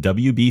tower on the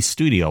WB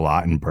studio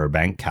lot in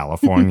Burbank,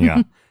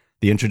 California.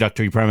 The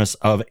introductory premise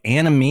of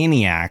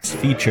Animaniacs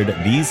featured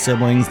these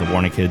siblings, the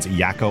Warner kids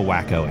Yakko,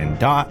 Wakko, and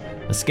Dot,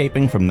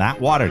 escaping from that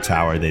water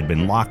tower they'd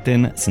been locked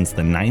in since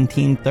the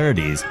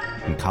 1930s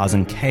and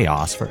causing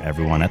chaos for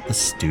everyone at the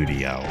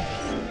studio.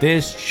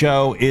 This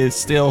show is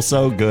still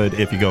so good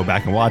if you go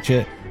back and watch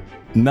it.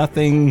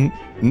 Nothing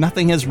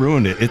has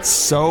ruined it. It's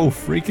so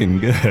freaking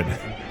good.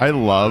 I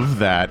love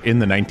that in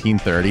the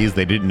 1930s,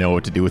 they didn't know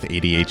what to do with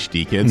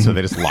ADHD kids, so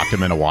they just locked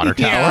them in a water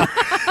tower.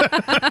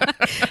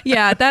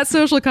 Yeah, that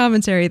social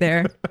commentary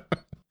there.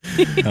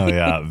 Oh,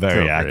 yeah,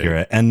 very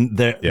accurate. And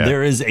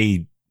there is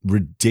a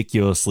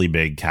ridiculously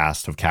big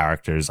cast of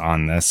characters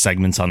on this.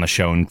 Segments on the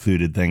show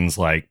included things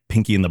like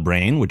Pinky and the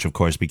Brain, which of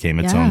course became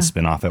its own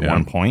spinoff at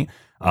one point.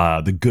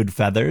 The Good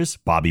Feathers,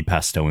 Bobby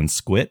Pesto and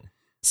Squit,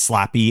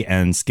 Slappy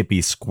and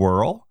Skippy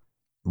Squirrel,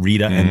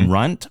 Rita and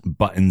Runt,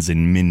 Buttons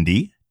and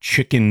Mindy,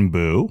 Chicken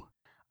Boo,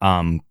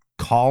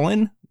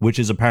 Colin, which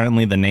is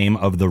apparently the name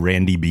of the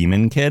Randy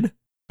Beeman kid.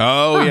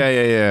 Oh,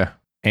 yeah.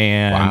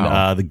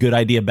 And the Good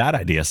Idea, Bad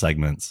Idea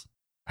segments.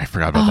 I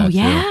forgot about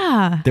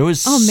that, too. There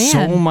was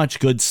so much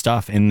good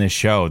stuff in this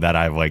show that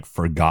I've like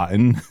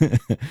forgotten.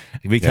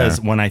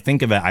 Because when I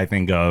think of it, I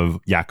think of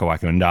Yakko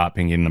Wakko and Dot,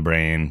 Pinky and the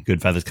Brain,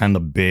 Goodfeathers, kind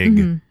of the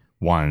big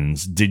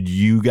ones. Did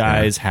you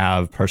guys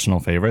have personal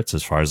favorites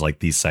as far as like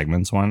these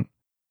segments went?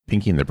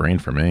 Pinky and the Brain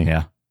for me.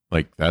 Yeah.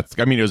 Like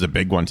it was a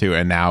big one too.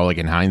 And now like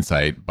in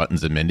hindsight,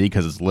 Buttons and Mindy,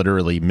 because it's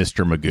literally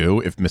Mr.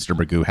 Magoo if Mr.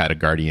 Magoo had a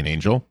guardian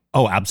angel.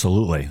 Oh,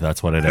 absolutely.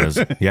 That's what it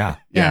is. Yeah.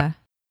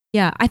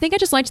 Yeah, I think I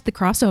just liked the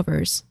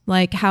crossovers,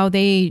 like how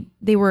they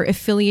were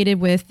affiliated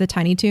with the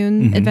Tiny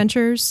Toon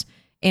adventures,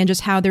 and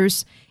just how it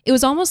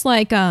was almost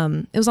like a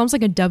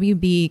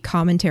WB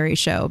commentary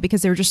show,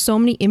 because there were just so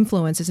many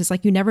influences. It's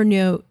like you never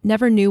knew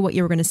what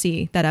you were going to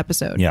see that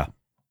episode. Yeah.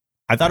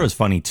 I thought it was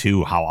funny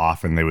too how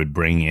often they would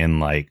bring in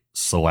like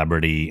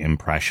celebrity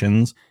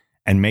impressions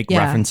and make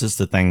references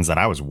to things that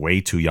I was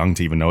way too young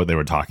to even know what they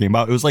were talking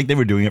about. It was like they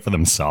were doing it for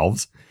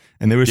themselves.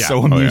 And they were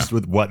so amused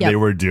with what they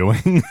were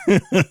doing.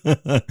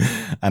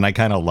 And I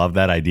kind of love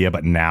that idea.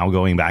 But now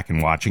going back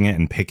and watching it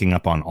and picking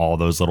up on all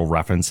those little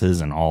references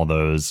and all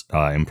those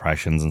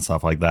impressions and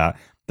stuff like that,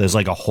 there's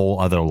like a whole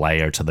other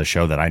layer to the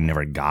show that I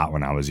never got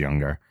when I was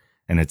younger.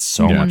 And it's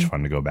so much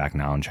fun to go back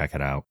now and check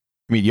it out.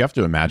 I mean, you have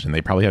to imagine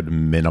they probably had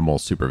minimal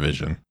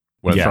supervision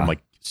from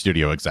like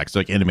studio execs,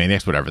 like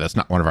Animaniacs, whatever. That's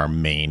not one of our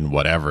main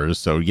whatevers.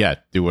 So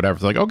do whatever.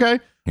 It's like, okay.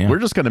 Yeah. We're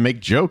just going to make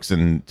jokes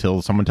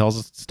until someone tells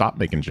us to stop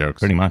making jokes.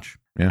 Pretty much.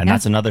 Yeah. And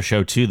that's another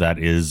show, too, that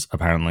is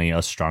apparently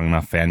a strong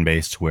enough fan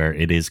base to where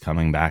it is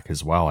coming back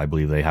as well. I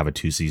believe they have a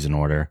 2-season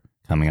order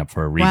coming up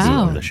for a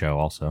reboot of the show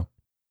also.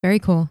 Very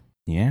cool.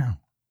 Yeah.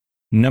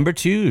 Number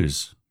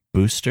 2's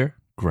Booster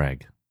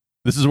Greg.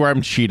 This is where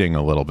I'm cheating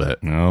a little bit.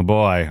 Oh,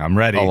 boy. I'm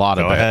ready. A lot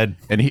of it. Go ahead.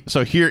 And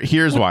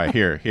here's why.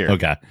 Here.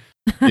 Okay.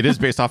 It is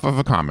based off of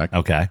a comic.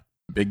 Okay.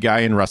 Big Guy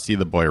and Rusty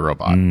the Boy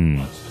Robot.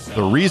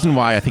 The reason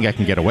why I think I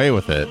can get away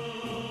with it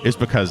is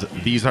because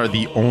these are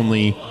the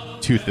only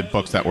two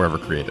books that were ever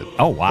created.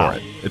 Oh, wow. For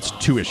it. It's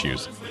 2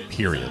 issues,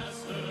 period.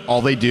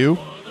 All they do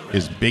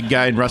is Big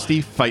Guy and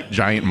Rusty fight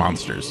giant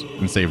monsters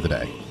and save the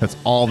day. That's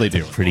all they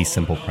do. Pretty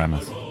simple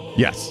premise.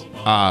 Yes.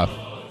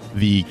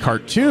 The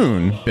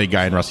cartoon, Big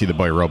Guy and Rusty the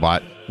Boy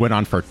Robot, went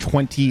on for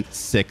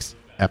 26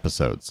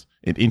 episodes.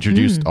 It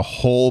introduced a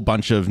whole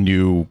bunch of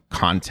new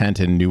content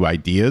and new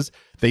ideas.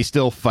 They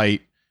still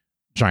fight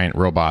giant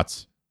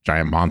robots,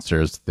 giant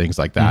monsters, things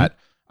like that.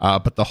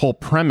 But the whole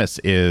premise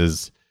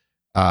is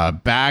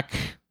back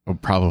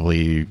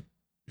probably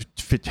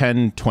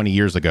 10, 20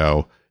 years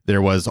ago,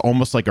 there was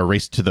almost like a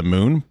race to the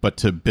moon, but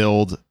to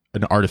build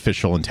an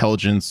artificial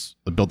intelligence,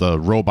 build a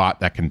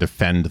robot that can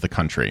defend the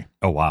country.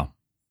 Oh, wow.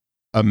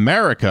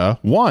 America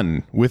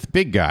won with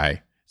Big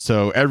Guy.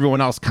 So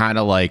everyone else kind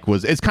of like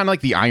it's kind of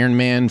like the Iron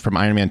Man from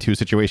Iron Man 2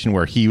 situation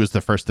where he was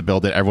the first to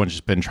build it. Everyone's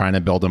just been trying to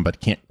build him,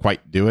 but can't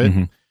quite do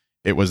it.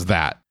 It was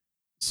that.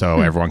 So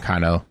everyone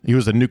he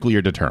was a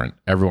nuclear deterrent.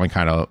 Everyone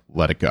kind of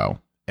let it go.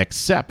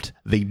 Except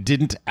they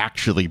didn't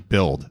actually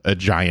build a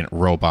giant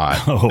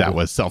robot that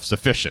was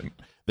self-sufficient.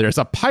 There's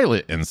a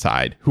pilot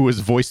inside who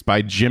is voiced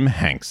by Jim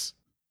Hanks.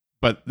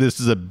 But this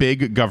is a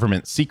big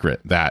government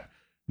secret that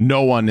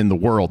no one in the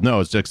world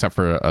knows except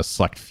for a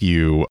select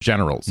few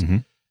generals.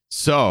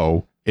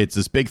 So it's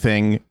this big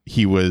thing.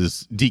 He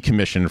was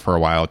decommissioned for a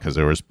while because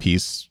there was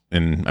peace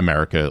in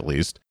America, at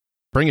least.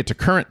 Bring it to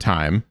current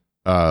time.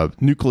 A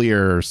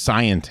nuclear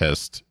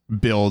scientist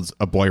builds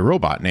a boy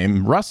robot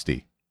named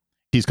Rusty.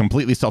 He's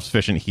completely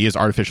self-sufficient. He is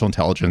artificial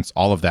intelligence,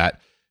 all of that.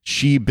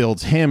 She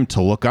builds him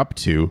to look up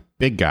to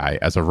Big Guy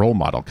as a role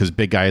model because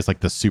Big Guy is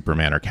like the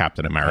Superman or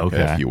Captain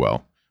America, if you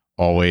will.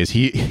 Always.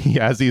 He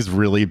has these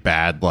really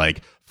bad,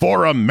 like,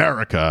 for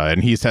America.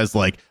 And he says,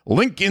 like,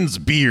 Lincoln's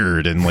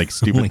beard and, like,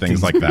 stupid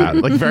things like that.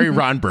 Like, very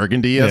Ron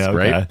Burgundy-esque,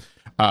 right?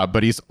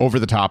 But he's over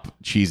the top,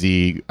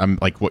 cheesy,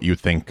 like what you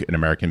think an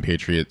American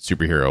patriot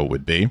superhero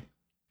would be.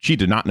 She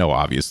did not know,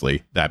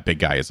 obviously, that Big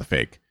Guy is a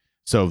fake.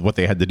 So what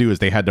they had to do is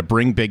they had to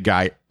bring Big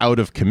Guy out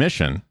of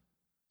commission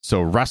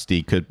so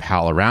Rusty could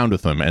pal around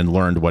with him and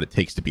learned what it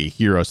takes to be a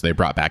hero. So they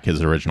brought back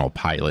his original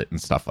pilot and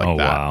stuff like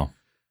that. Wow.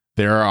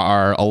 There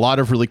are a lot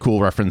of really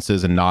cool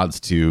references and nods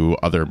to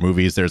other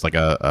movies. There's like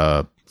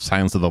a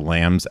Silence of the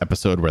Lambs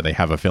episode where they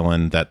have a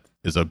villain that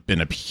is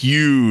been a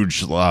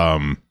huge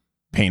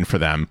pain for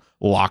them,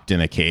 locked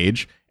in a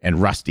cage,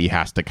 and Rusty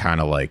has to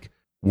kind of like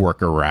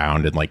work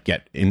around and like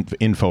get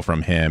info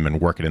from him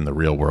and work it in the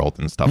real world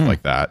and stuff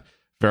like that.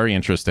 Very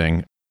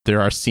interesting. There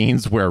are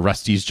scenes where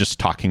Rusty's just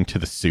talking to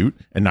the suit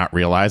and not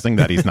realizing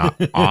that he's not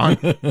on.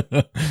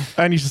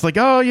 And he's just like,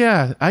 oh,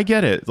 yeah, I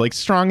get it. Like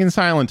strong and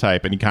silent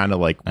type. And he kind of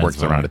like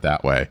works around it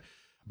that way.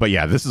 But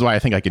yeah, this is why I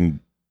think I can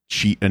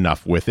cheat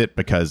enough with it,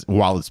 because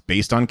while it's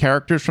based on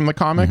characters from the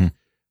comic,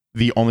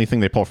 the only thing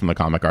they pull from the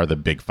comic are the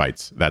big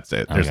fights. That's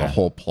it. There's a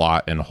whole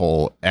plot and a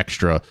whole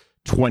extra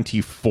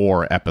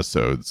 24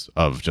 episodes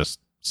of just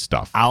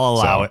stuff. I'll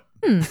allow it.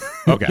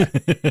 Okay.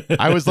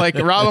 I was like,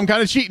 Rob, I'm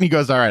kind of cheating. He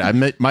goes, all right, I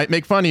might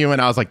make fun of you.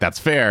 And I was like, that's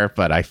fair,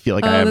 but I feel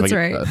like I have like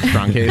a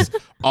strong case.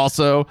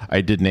 Also,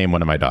 I did name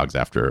one of my dogs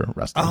after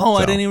Rusty. Oh,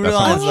 so I didn't even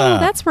realize that.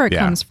 That's where it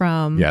comes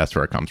from. Yeah, that's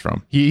where it comes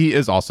from. He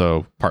is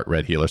also part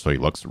red healer, so he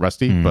looks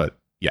rusty. But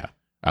yeah,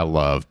 I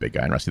love Big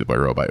Guy and Rusty the Boy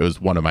Robot. It was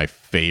one of my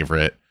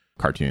favorite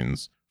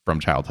cartoons from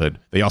childhood.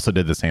 They also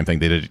did the same thing.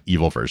 They did an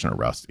evil version of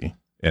Rusty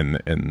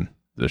in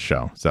the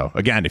show. So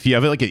again, if you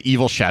have like an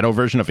evil shadow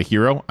version of a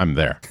hero, I'm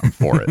there. I'm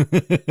for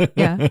it.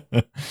 Yeah.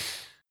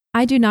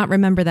 I do not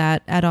remember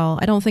that at all.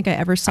 I don't think I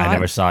ever saw it. I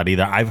never saw it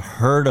either. I've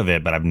heard of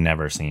it, but I've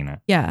never seen it.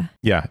 Yeah.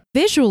 Yeah.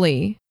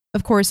 Visually,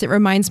 of course, it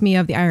reminds me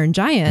of the Iron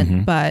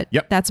Giant, but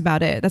that's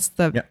about it. That's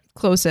the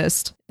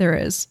closest there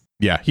is.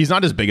 Yeah. He's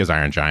not as big as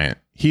Iron Giant.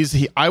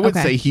 I would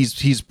say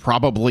he's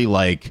probably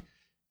like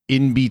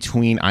in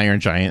between Iron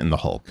Giant and the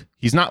Hulk.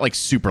 He's not like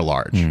super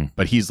large,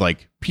 but he's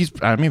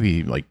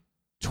maybe like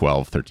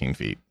 12, 13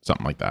 feet,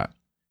 something like that.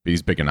 But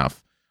he's big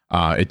enough.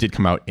 It did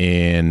come out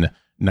in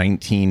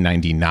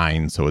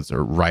 1999, so it's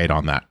right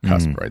on that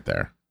cusp right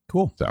there.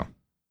 Cool. So,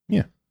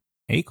 yeah.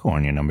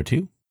 Acorn, your number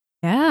 2.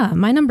 Yeah,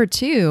 my number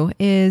 2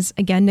 is,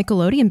 again,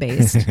 Nickelodeon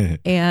based.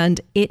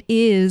 And it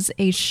is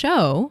a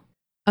show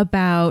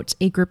about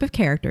a group of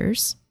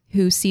characters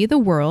who see the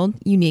world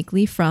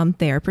uniquely from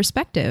their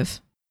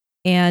perspective.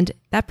 And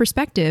that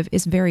perspective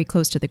is very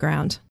close to the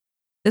ground.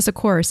 This, of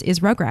course, is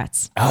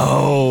Rugrats.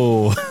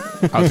 Oh.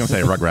 I was going to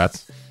say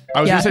Rugrats.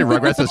 I was going to say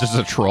Rugrats is just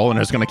a troll and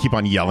is going to keep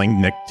on yelling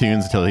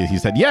Nicktoons until he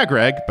said, yeah,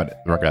 Greg.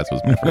 But Rugrats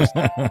was my first.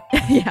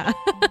 Yeah.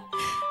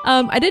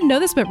 I didn't know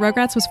this, but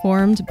Rugrats was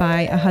formed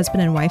by a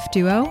husband and wife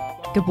duo,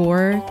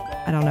 Gabor,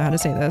 I don't know how to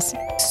say this,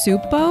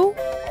 Supo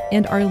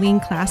and Arlene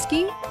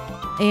Klasky,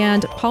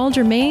 and Paul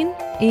Germain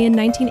in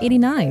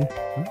 1989.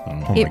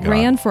 It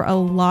ran for a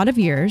lot of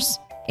years.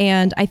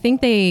 And I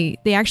think they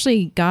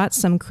actually got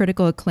some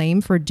critical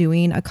acclaim for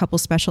doing a couple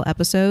special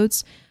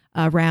episodes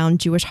around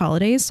Jewish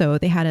holidays. So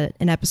they had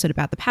an episode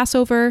about the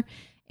Passover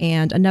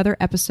and another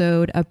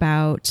episode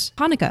about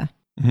Hanukkah.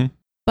 Mm-hmm.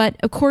 But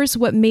of course,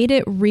 what made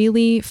it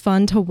really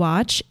fun to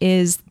watch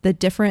is the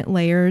different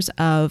layers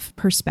of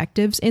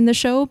perspectives in the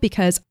show,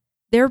 because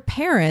their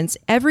parents,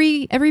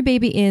 every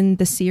baby in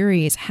the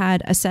series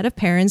had a set of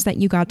parents that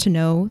you got to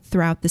know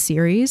throughout the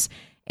series.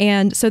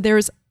 And so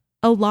there's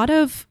a lot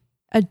of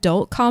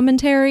adult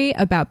commentary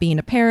about being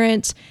a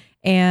parent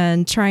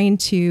and trying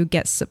to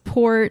get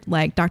support.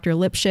 Like Dr.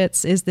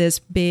 Lipschitz is this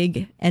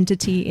big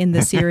entity in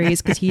the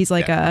series because he's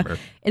like an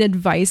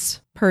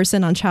advice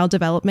person on child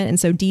development. And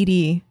so Dee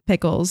Dee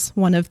Pickles,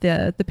 one of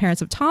the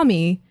parents of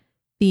Tommy,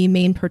 the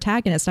main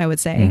protagonist, I would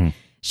say,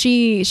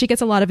 she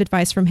gets a lot of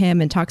advice from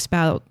him and talks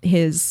about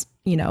his,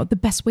 the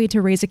best way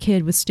to raise a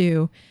kid with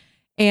Stu.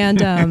 And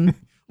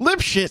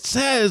Lipschitz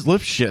says,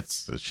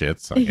 Lipschitz.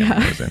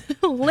 Yeah.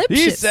 Lipschitz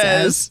he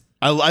says.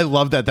 I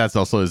love that that's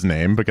also his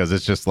name, because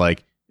it's just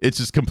like, it's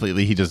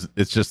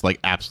just like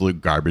absolute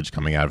garbage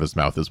coming out of his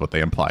mouth is what they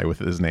imply with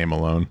his name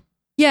alone.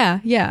 Yeah.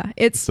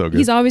 It's so good.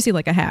 He's obviously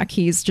like a hack.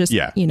 He's just,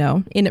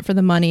 in it for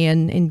the money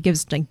and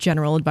gives like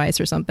general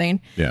advice or something.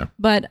 Yeah.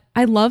 But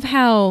I love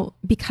how,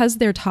 because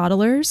they're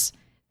toddlers,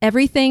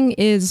 everything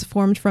is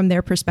formed from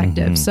their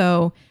perspective.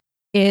 So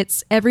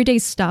it's everyday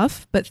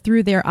stuff, but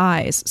through their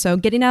eyes. So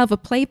getting out of a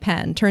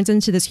playpen turns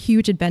into this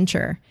huge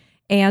adventure.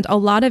 And a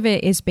lot of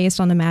it is based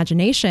on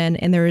imagination.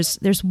 And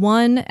there's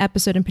one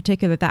episode in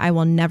particular that I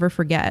will never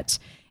forget.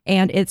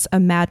 And it's a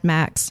Mad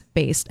Max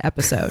based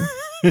episode.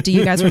 Do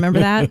you guys remember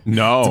that?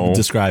 No.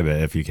 Describe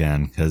it if you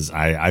can, because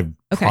I've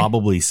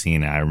probably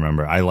seen it. I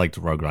remember I liked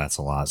Rugrats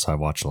a lot, so I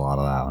watched a lot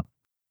of that.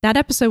 That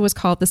episode was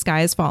called The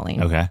Sky is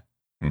Falling. Okay.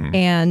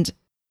 And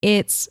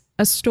it's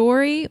a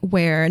story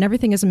where, and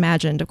everything is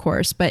imagined, of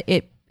course, but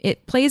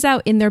it plays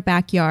out in their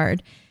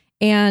backyard.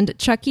 And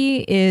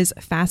Chucky is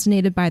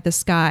fascinated by the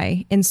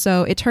sky. And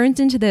so it turns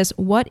into this,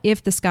 what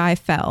if the sky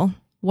fell?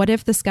 What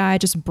if the sky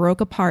just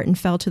broke apart and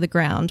fell to the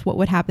ground? What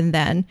would happen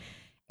then?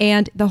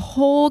 And the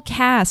whole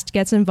cast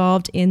gets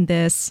involved in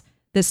this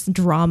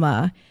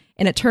drama.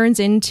 And it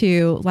turns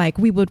into like,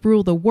 we would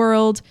rule the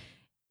world.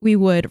 We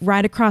would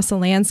ride across the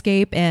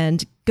landscape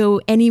and go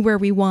anywhere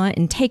we want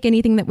and take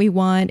anything that we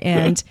want.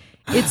 And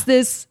it's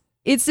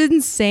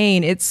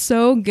insane. It's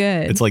so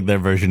good. It's like their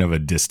version of a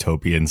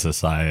dystopian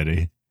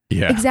society.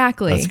 Yeah,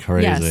 exactly. That's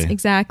crazy. Yes,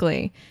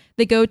 exactly.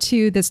 They go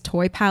to this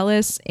toy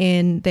palace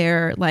in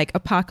their like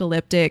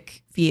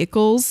apocalyptic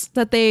vehicles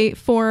that they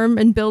form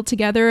and build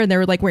together. And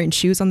they're like wearing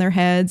shoes on their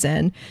heads.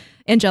 And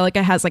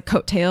Angelica has like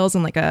coattails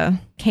and like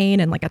a cane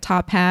and like a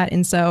top hat.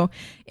 And so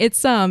it's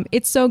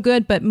so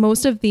good. But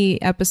most of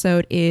the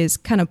episode is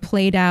kind of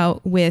played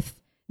out with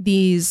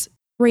these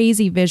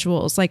crazy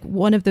visuals. Like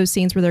one of those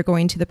scenes where they're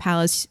going to the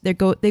palace, they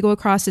go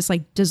across this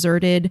like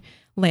deserted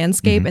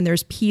landscape and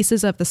there's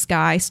pieces of the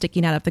sky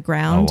sticking out of the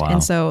ground. Oh, wow.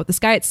 And so the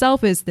sky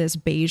itself is this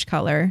beige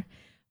color.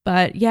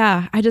 But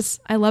yeah,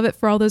 I love it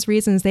for all those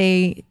reasons.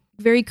 They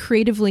very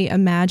creatively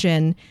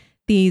imagine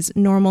these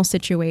normal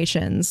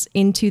situations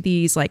into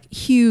these like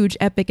huge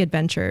epic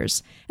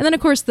adventures. And then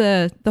of course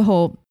the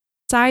whole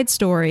side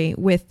story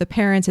with the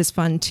parents is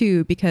fun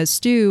too, because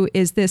Stu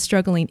is this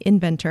struggling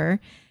inventor,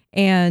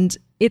 and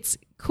it's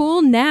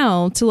cool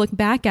now to look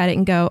back at it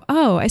and go,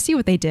 oh, I see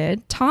what they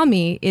did.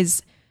 Tommy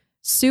is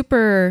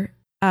super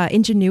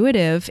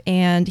ingenuitive,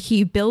 and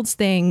he builds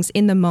things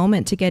in the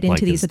moment to get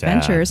into these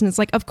adventures. And it's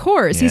like, of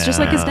course, he's just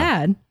like his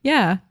dad.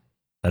 Yeah.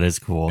 That is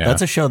cool. Yeah.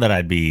 That's a show that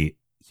I'd be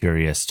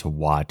curious to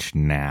watch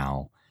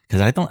now,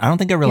 because I don't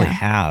think I really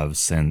have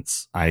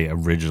since I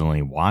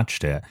originally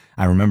watched it.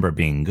 I remember it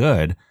being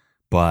good,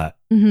 but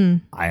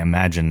I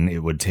imagine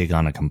it would take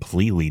on a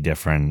completely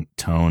different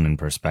tone and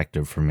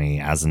perspective for me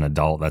as an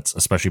adult that's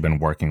especially been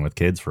working with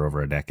kids for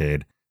over a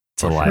decade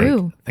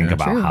to think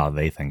about how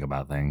they think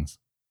about things.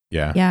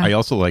 Yeah. I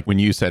also like when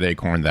you said,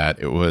 Acorn, that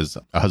it was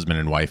a husband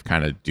and wife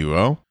kind of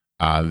duo.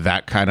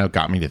 That kind of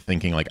got me to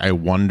thinking, like, I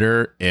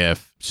wonder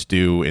if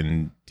Stu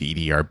and Dee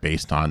Dee are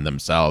based on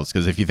themselves.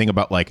 Because if you think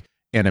about like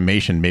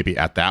animation, maybe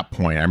at that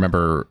point, I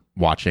remember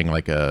watching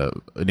like an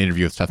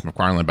interview with Seth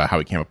MacFarlane about how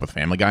he came up with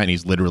Family Guy, and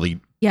he's literally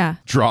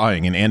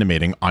drawing and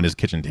animating on his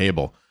kitchen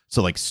table.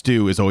 So like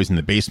Stu is always in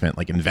the basement,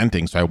 like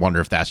inventing. So I wonder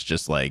if that's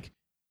just like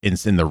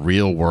in the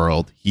real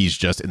world, he's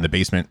just in the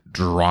basement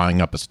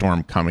drawing up a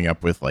storm, coming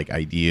up with like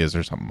ideas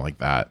or something like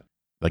that.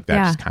 Like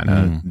that just kind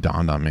of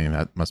dawned on me.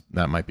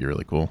 That might be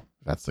really cool.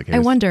 If that's the case. I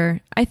wonder.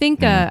 I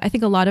think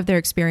a lot of their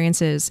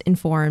experiences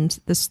informed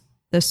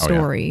the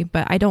story,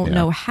 but I don't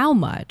know how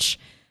much.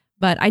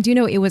 But I do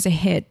know it was a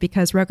hit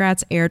because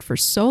Rugrats aired for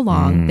so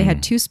long. They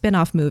had 2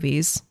 spin-off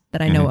movies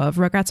that I know of,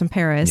 Rugrats in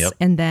Paris,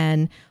 and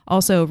then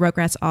also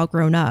Rugrats All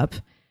Grown Up,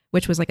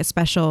 which was like a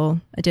special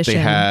edition. They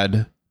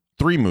had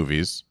 3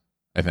 movies,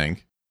 I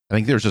think. I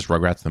think there was just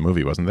Rugrats the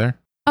movie, wasn't there?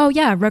 Oh,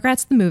 yeah.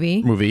 Rugrats the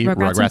movie.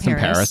 Rugrats in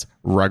Paris.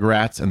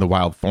 Rugrats and the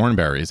Wild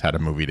Thornberrys had a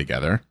movie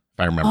together, if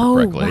I remember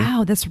correctly. Oh,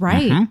 wow. That's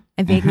right.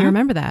 I vaguely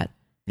remember that.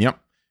 Yep.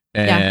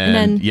 And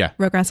then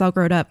Rugrats All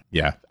Grown Up.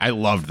 Yeah. I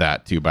loved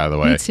that too, by the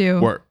way. Me too.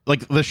 Where,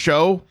 like, the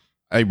show,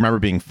 I remember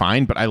being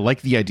fine, but I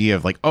like the idea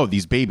of like, oh,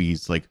 these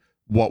babies, like,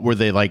 what were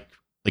they like?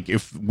 Like,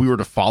 if we were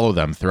to follow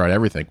them throughout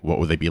everything, what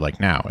would they be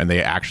like now? And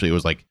they actually, it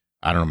was like,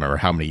 I don't remember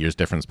how many years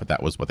difference, but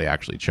that was what they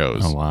actually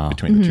chose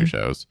between the 2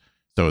 shows.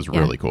 So it was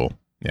really cool.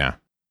 Yeah.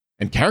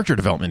 And character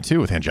development too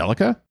with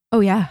Angelica. Oh,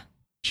 yeah.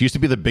 She used to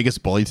be the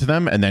biggest bully to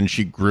them, and then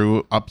she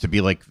grew up to be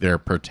like their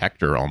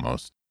protector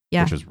almost.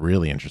 Yeah. Which was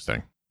really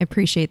interesting. I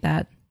appreciate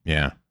that.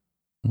 Yeah.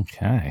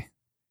 Okay.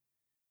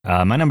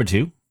 My number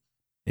 2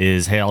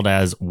 is hailed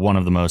as one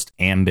of the most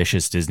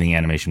ambitious Disney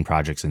animation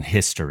projects in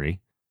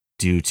history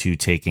due to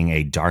taking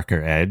a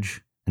darker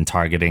edge and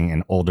targeting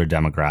an older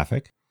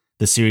demographic.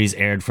 The series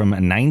aired from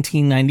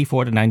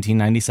 1994 to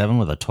 1997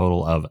 with a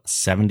total of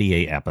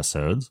 78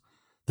 episodes.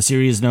 The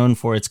series is known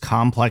for its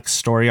complex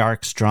story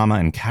arcs, drama,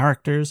 and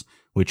characters,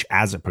 which,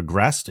 as it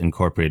progressed,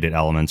 incorporated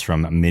elements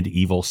from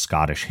medieval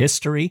Scottish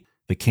history,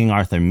 the King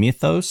Arthur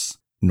mythos,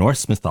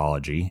 Norse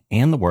mythology,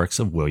 and the works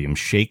of William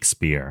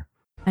Shakespeare.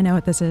 I know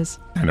what this is.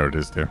 I know what it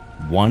is too.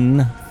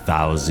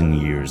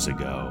 1,000 years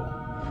ago,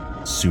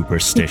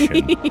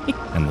 superstition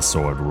and the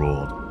sword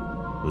ruled.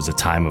 It was a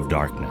time of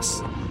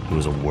darkness. It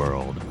was a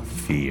world of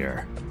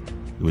fear.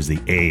 It was the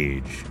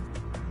age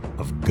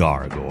of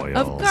gargoyles.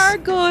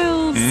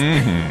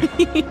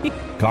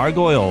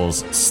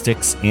 Gargoyles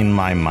sticks in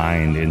my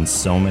mind in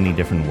so many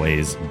different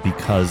ways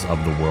because of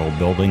the world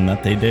building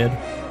that they did.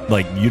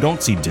 Like, you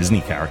don't see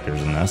Disney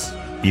characters in this,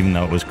 even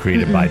though it was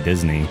created by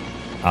Disney.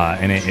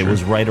 And it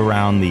was right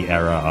around the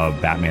era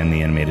of Batman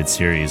the Animated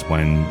Series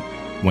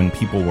when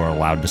people were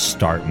allowed to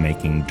start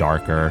making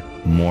darker,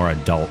 more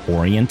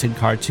adult-oriented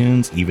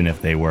cartoons, even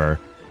if they were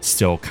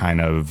still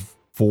kind of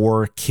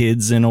for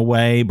kids in a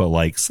way, but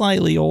like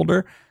slightly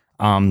older.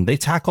 They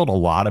tackled a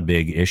lot of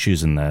big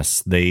issues in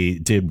this. They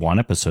did one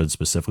episode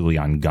specifically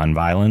on gun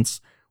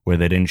violence where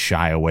they didn't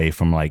shy away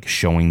from like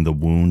showing the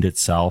wound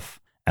itself.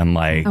 And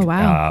like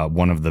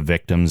one of the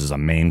victims is a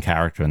main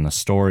character in the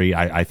story.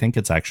 I think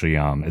it's actually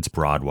it's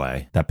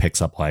Broadway that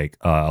picks up like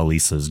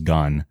Elisa's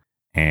gun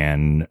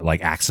and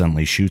like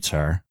accidentally shoots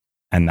her.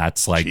 And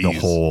that's like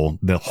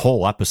the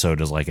whole episode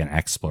is like an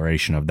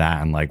exploration of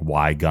that and like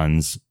why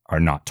guns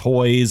are not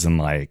toys and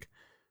like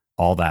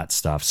all that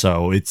stuff.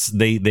 So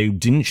they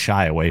didn't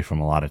shy away from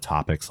a lot of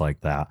topics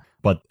like that.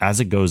 But as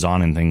it goes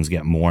on and things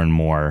get more and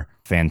more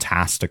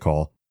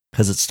fantastical,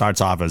 because it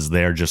starts off as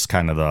they're just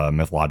kind of the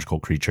mythological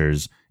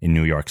creatures in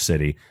New York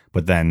City,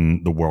 but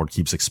then the world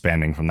keeps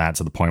expanding from that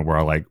to the point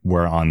where like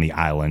we're on the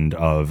island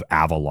of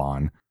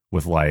Avalon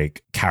with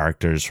like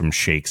characters from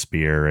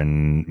Shakespeare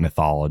and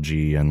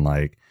mythology and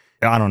like,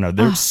 I don't know,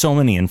 there's so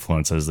many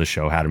influences the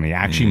show had on me.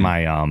 Actually,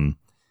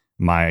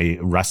 my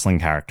wrestling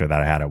character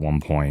that I had at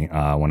one point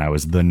when I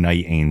was the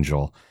Night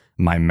Angel,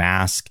 my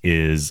mask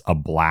is a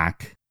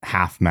black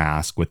half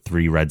mask with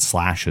 3 red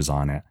slashes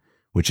on it,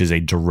 which is a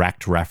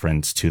direct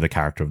reference to the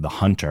character of the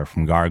Hunter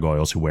from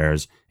Gargoyles, who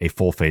wears a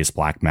full-face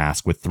black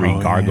mask with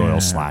 3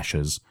 gargoyle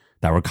slashes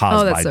that were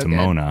caused by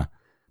Demona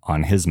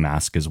on his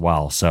mask as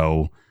well.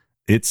 So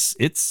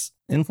it's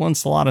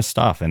influenced a lot of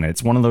stuff, and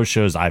it's one of those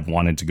shows I've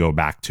wanted to go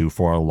back to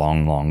for a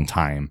long, long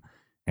time.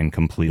 and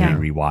completely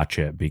rewatch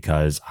it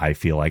because I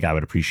feel like I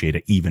would appreciate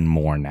it even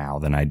more now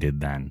than I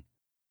did then.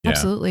 Yeah.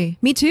 Absolutely.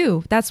 Me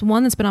too. That's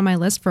one that's been on my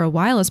list for a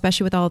while,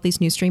 especially with all of these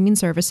new streaming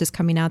services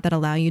coming out that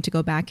allow you to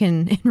go back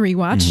and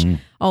rewatch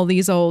all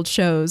these old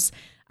shows.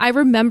 I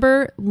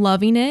remember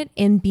loving it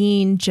and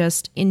being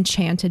just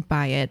enchanted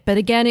by it. But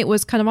again, it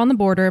was kind of on the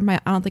border. I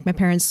don't think my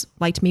parents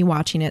liked me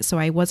watching it, so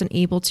I wasn't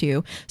able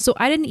to. So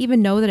I didn't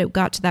even know that it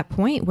got to that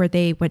point where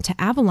they went to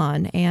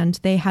Avalon and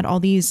they had all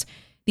these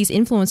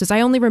influences.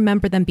 I only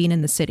remember them being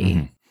in the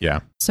city.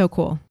 Yeah. So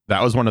cool.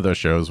 That was one of those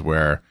shows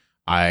where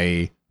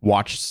I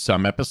watched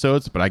some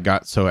episodes, but I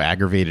got so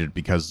aggravated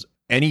because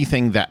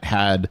anything that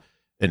had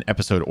an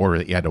episode order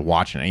that you had to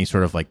watch in any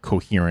sort of like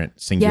coherent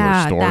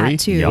singular story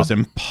was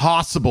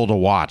impossible to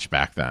watch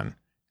back then.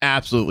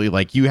 Absolutely.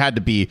 Like you had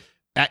to be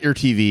at your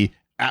TV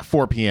at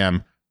 4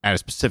 p.m. at a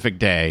specific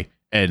day.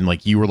 And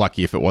like you were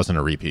lucky if it wasn't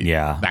a repeat.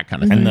 Yeah. That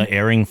kind of thing. And the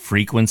airing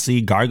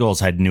frequency, Gargoyles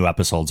had new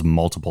episodes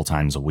multiple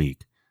times a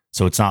week.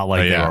 So it's not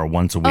like they were a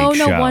once a week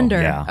show. Oh, no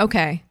wonder. Yeah.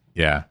 Okay.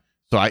 Yeah.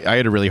 So I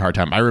had a really hard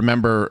time. I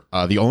remember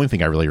the only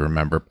thing I really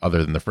remember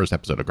other than the first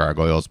episode of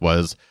Gargoyles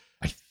was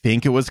I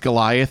think it was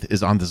Goliath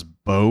is on this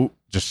boat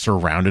just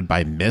surrounded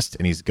by mist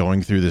and he's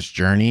going through this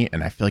journey.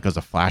 And I feel like it was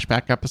a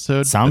flashback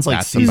episode. Sounds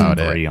like season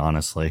 3,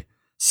 honestly.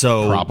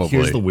 So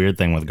here's the weird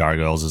thing with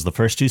Gargoyles is the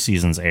first 2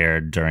 seasons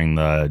aired during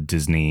the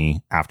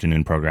Disney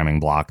afternoon programming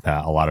block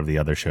that a lot of the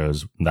other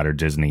shows that are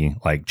Disney,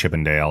 like Chip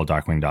and Dale,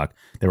 Darkwing Duck,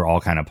 they were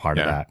all kind of part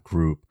of that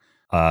group.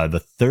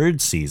 The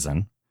 3rd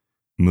season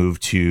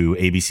moved to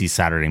ABC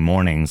Saturday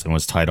mornings and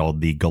was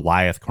titled The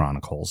Goliath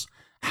Chronicles.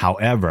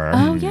 However,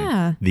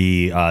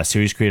 the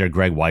series creator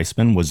Greg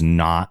Weisman was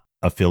not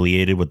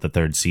affiliated with the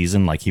 3rd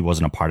season. Like he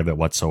wasn't a part of it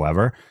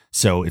whatsoever.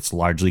 So it's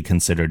largely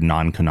considered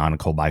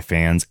non-canonical by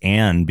fans.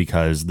 And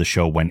because the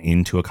show went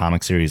into a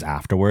comic series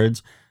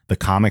afterwards, the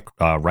comic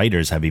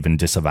writers have even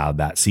disavowed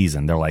that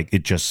season. They're like,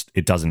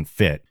 it doesn't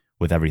fit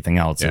with everything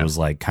else. It was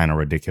like kind of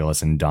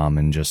ridiculous and dumb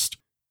and just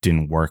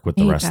didn't work with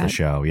the rest of the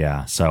show.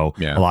 Yeah. So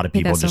a lot of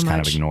people just kind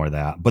of ignore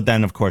that. But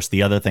then, of course,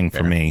 the other thing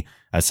for me,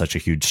 as such a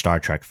huge Star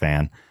Trek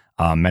fan,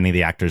 many of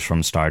the actors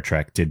from Star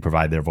Trek did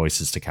provide their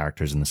voices to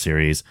characters in the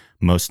series,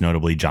 most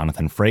notably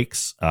Jonathan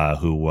Frakes,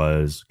 who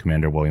was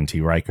Commander William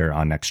T. Riker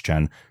on Next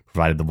Gen,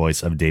 provided the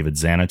voice of David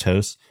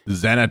Xanatos.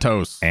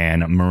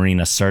 And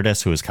Marina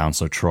Sirtis, who was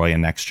Counselor Troy in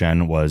Next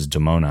Gen, was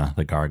Demona,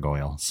 the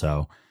gargoyle.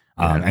 So...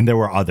 and there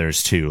were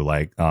others too,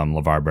 like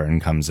LeVar Burton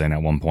comes in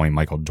at one point,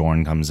 Michael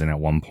Dorn comes in at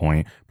one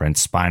point, Brent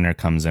Spiner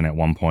comes in at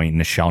one point,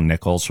 Nichelle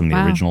Nichols from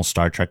the original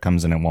Star Trek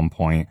comes in at one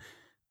point.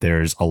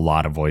 There's a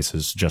lot of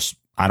voices. Just,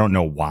 I don't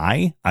know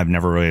why. I've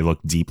never really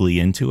looked deeply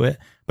into it,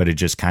 but it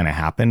just kind of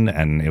happened.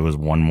 And it was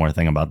one more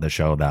thing about the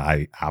show that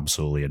I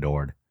absolutely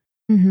adored.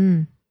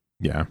 Mm-hmm.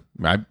 Yeah,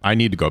 I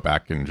need to go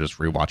back and just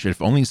rewatch it.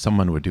 If only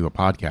someone would do a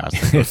podcast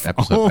that goes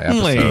episode by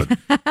episode.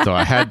 So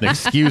I had an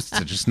excuse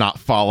to just not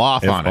fall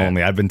off on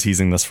it. I've been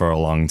teasing this for a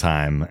long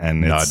time,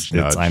 and it's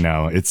I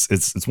know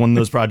it's one of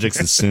those projects.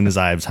 As soon as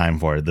I have time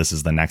for it, this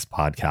is the next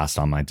podcast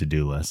on my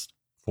to-do list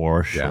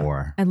for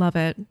sure. I love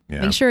it.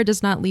 Yeah. Make sure it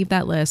does not leave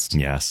that list.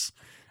 Yes.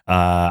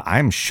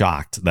 I'm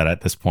shocked that at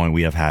this point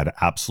we have had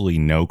absolutely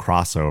no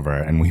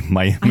crossover, and we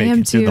might make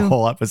it through the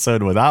whole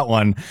episode without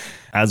one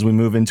as we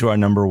move into our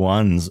number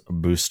ones.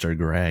 Booster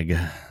Greg.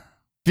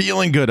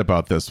 Feeling good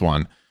about this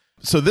one.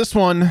 So this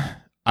one,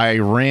 I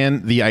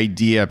ran the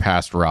idea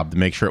past Rob to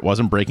make sure it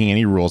wasn't breaking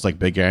any rules like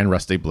Big Guy and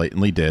Rusty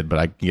blatantly did, but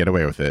I can get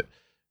away with it.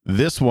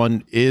 This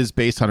one is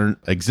based on an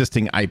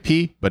existing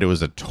IP, but it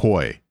was a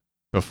toy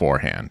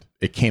beforehand.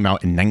 It came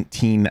out in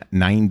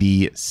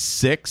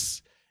 1996.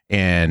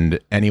 And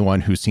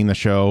anyone who's seen the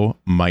show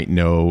might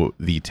know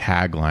the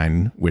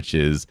tagline, which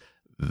is,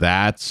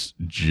 "That's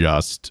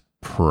just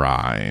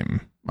Prime."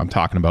 I'm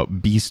talking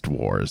about Beast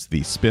Wars,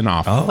 the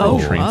spin-off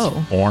of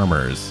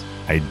Transformers.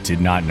 I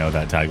did not know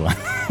that tagline.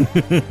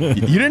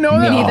 You didn't know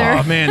that? Me neither.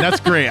 Oh, man, that's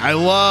great. I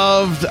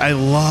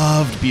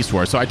loved Beast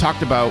Wars. So I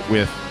talked about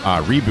with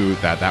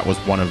Reboot that was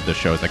one of the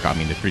shows that got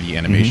me into 3D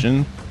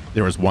animation.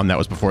 There was one that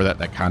was before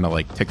that kind of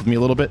like tickled me a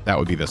little bit. That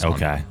would be this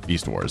one,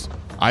 Beast Wars.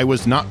 I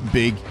was not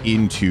big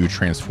into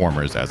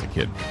Transformers as a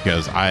kid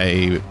because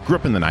I grew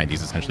up in the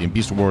 90s essentially, and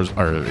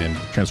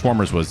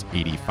Transformers was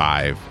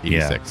 85,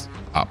 86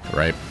 up,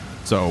 right?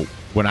 So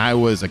when I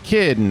was a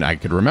kid and I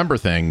could remember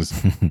things,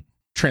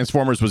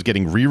 Transformers was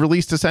getting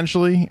re-released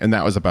essentially, and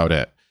that was about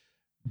it.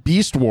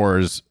 Beast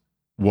Wars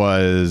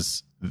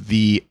was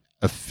the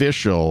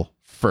official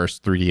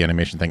first 3D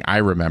animation thing I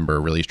remember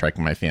really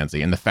striking my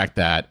fancy, and the fact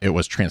that it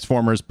was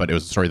Transformers, but it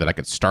was a story that I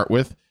could start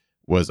with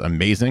was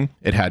amazing.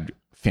 It had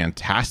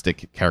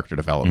fantastic character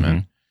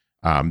development.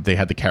 They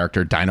had the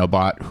character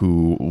Dinobot,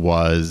 who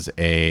was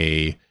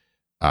a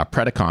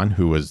Predacon,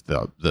 who was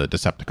the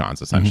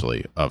Decepticons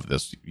essentially of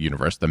this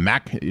universe.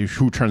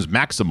 Who turns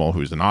Maximal,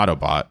 who's an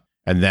Autobot,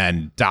 and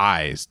then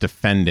dies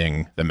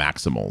defending the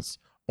Maximals,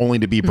 only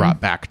to be brought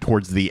back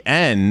towards the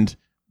end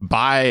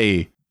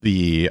by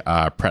the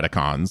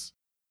Predacons,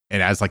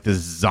 and as like this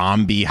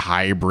zombie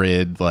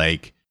hybrid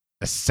like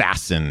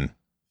assassin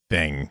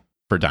thing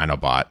for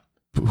Dinobot.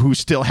 who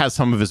still has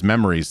some of his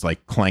memories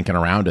like clanking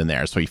around in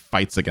there. So he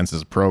fights against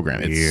his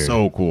program. It's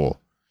so cool.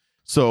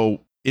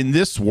 So in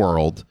this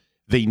world,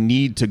 they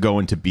need to go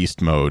into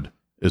beast mode,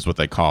 is what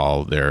they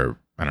call their,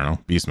 I don't know,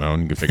 beast mode.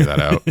 You can figure that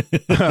out.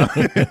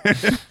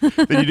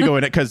 They need to go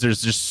in it because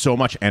there's just so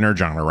much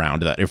energon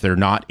around that if they're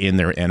not in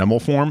their animal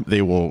form,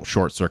 they will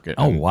short circuit.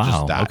 Oh,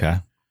 wow. Okay.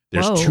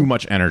 There's too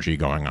much energy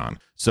going on.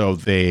 So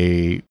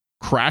they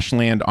crash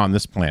land on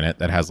this planet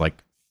that has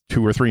like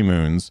 2 or 3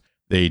 moons.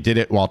 They did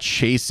it while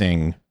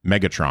chasing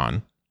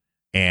Megatron.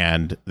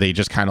 And they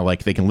just kind of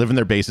like, they can live in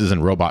their bases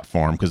in robot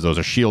form because those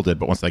are shielded.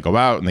 But once they go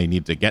out and they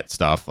need to get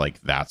stuff,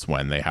 like that's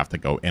when they have to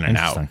go in and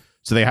out.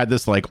 So they had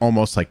this like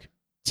almost like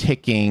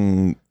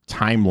ticking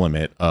time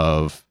limit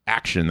of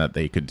action that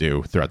they could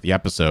do throughout the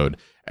episode.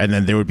 And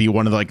then there would be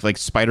one of the like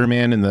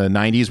Spider-Man in the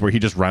 90s where he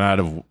just run out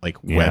of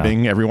like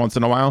webbing every once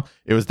in a while.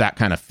 It was that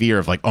kind of fear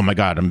of like, oh my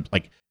God, I'm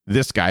like,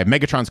 this guy,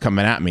 Megatron's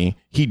coming at me.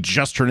 He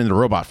just turned into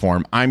robot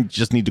form. I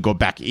just need to go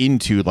back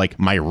into like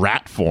my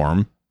rat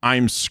form.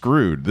 I'm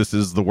screwed. This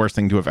is the worst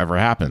thing to have ever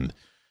happened.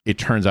 It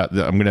turns out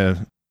that I'm going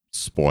to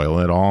spoil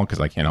it all because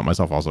I can't help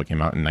myself. Also, it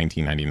came out in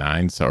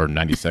 1999 or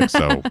 96.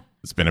 So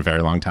it's been a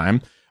very long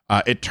time.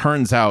 It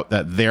turns out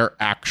that they're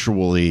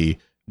actually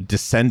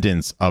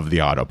descendants of the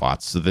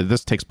Autobots. So that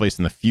this takes place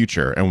in the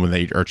future. And when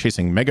they are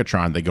chasing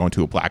Megatron, they go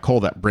into a black hole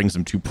that brings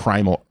them to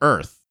primal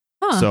Earth.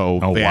 Huh.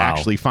 So they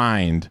actually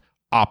find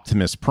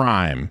Optimus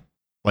Prime,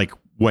 like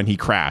when he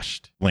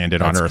crashed,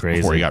 landed on Earth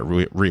before he got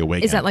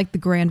reawakened. Is that like the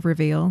grand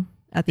reveal?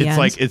 At the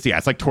end?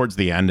 It's like towards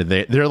the end.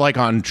 They're like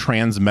on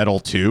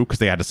Transmetal 2 because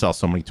they had to sell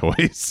so many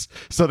toys.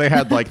 So they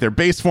had like their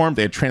base form.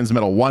 They had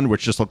Transmetal 1,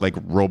 which just looked like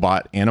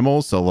robot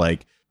animals. So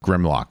like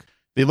Grimlock.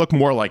 They look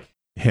more like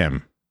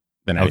him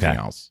than anything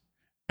else.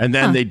 And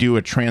then they do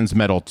a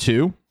Transmetal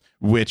 2,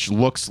 which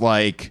looks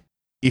like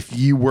if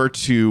you were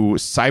to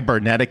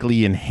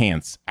cybernetically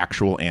enhance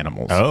actual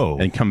animals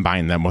and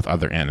combine them with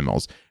other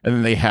animals. And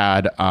then they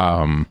had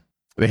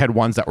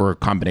ones that were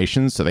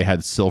combinations. So they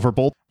had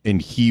Silverbolt,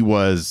 and he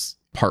was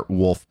part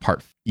wolf,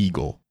 part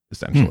eagle,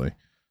 essentially.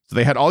 So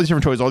they had all these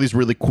different toys, all these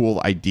really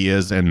cool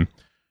ideas, and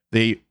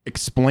they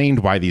explained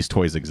why these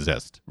toys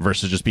exist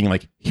versus just being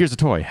like, here's a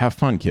toy, have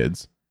fun,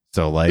 kids.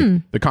 So like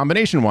the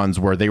combination ones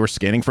where they were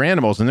scanning for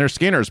animals and their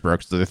scanners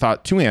broke, so they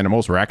thought 2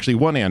 animals were actually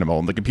 1 animal,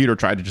 and the computer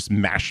tried to just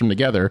mash them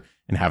together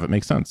and have it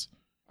make sense.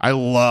 I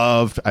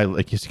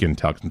guess you can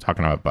tell because I'm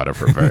talking about butter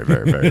for a very,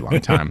 very, very long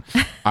time.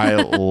 I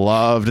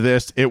loved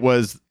this. It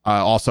was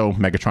also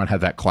Megatron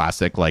had that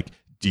classic like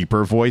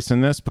deeper voice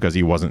in this because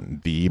he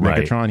wasn't the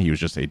Megatron. He was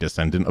just a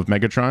descendant of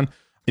Megatron.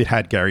 It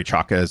had Gary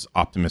Chaka as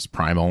Optimus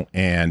Primal,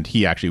 and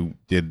he actually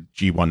did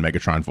G1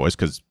 Megatron voice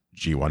because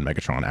G1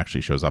 Megatron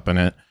actually shows up in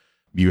it.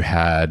 You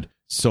had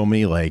so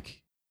many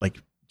like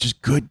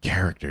just good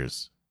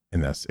characters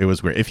in this. It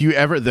was weird.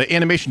 The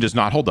animation does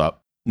not hold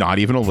up, not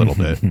even a little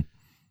bit.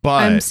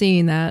 But I'm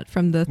seeing that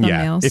from the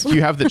thumbnails. Yeah, if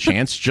you have the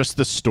chance, just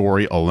the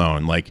story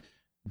alone, like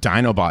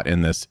Dinobot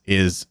in this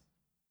is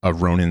a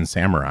Ronin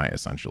samurai,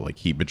 essentially. Like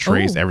he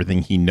betrays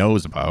everything he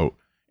knows about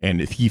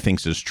and if he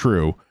thinks is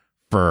true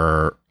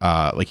for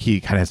like he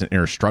kind of has an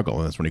inner struggle,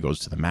 and that's when he goes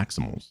to the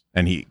Maximals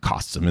and he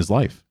costs him his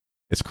life.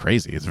 It's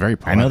crazy. It's very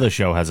poetic. I know the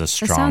show has a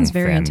strong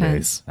fan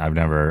intense. base. I've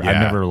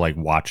never like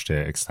watched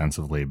it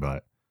extensively,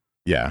 but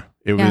yeah,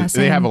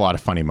 they have a lot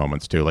of funny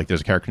moments too. Like there's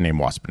a character named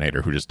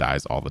Waspinator who just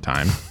dies all the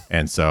time.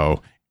 And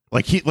so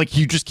he's like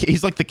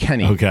the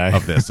Kenny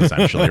of this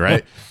essentially,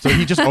 right? So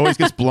he just always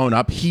gets blown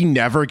up. He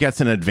never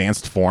gets an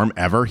advanced form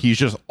ever. He's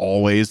just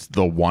always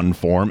the one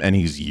form, and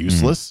he's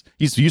useless.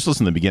 He's useless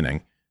in the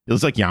beginning. It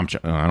looks like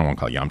Yamcha. I don't want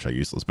to call Yamcha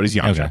useless, but he's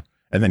Yamcha. Okay.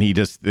 And then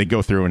they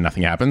go through and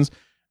nothing happens.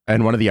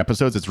 And one of the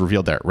episodes, it's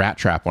revealed that Rat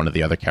Trap, one of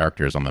the other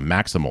characters on the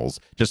Maximals,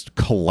 just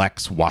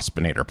collects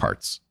Waspinator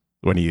parts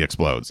when he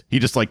explodes. He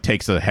just like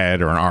takes a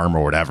head or an arm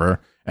or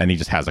whatever, and he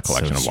just has a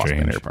collection of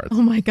Waspinator parts.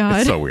 Oh my God.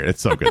 It's so weird.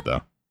 It's so good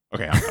though.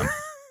 Okay, I'm done.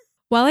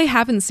 While I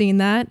haven't seen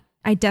that,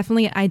 I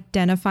definitely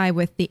identify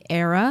with the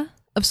era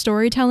of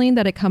storytelling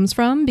that it comes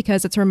from,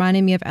 because it's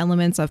reminding me of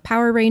elements of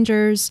Power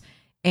Rangers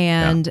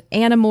and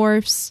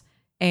Animorphs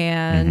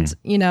and,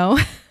 you know.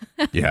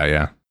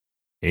 Yeah.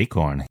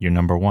 Acorn, you're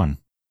number 1.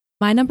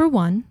 My number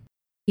 1,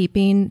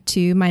 keeping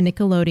to my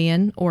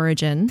Nickelodeon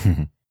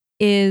origin,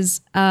 is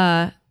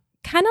kind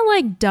of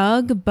like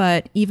Doug,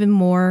 but even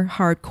more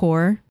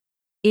hardcore.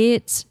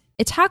 It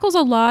tackles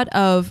a lot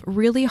of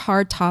really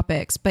hard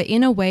topics, but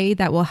in a way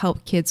that will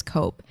help kids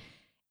cope.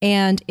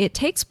 And it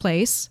takes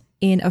place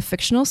in a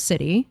fictional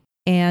city,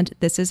 and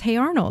this is Hey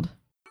Arnold.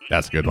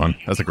 That's a good one.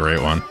 That's a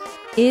great one.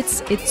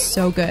 It's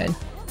so good.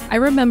 I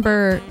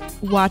remember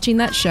watching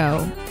that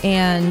show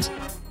and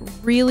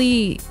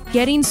really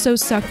getting so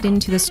sucked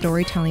into the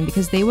storytelling,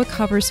 because they would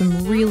cover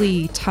some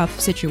really tough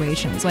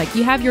situations. Like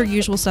you have your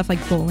usual stuff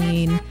like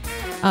bullying,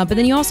 but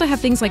then you also have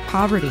things like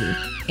poverty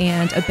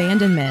and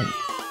abandonment.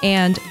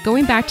 And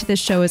going back to this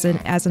show as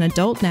an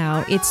adult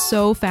now, it's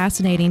so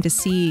fascinating to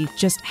see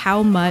just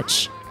how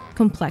much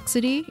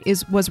complexity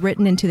was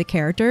written into the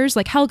characters.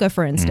 Like Helga,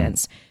 for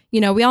instance. You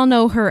know, we all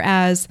know her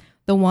as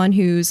the one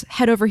who's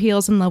head over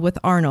heels in love with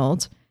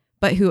Arnold,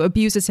 but who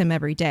abuses him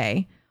every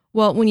day.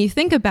 Well, when you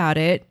think about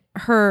it,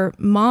 her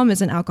mom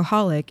is an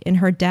alcoholic and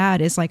her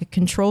dad is like a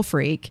control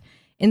freak.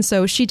 And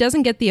so she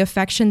doesn't get the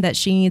affection that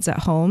she needs at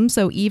home.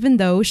 So even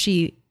though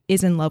she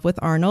is in love with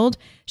Arnold,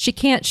 she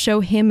can't show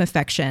him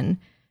affection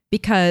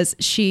because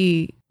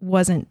she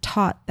wasn't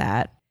taught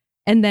that.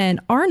 And then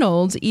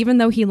Arnold, even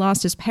though he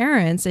lost his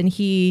parents and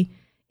he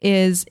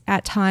is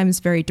at times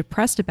very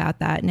depressed about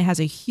that, and it has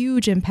a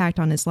huge impact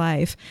on his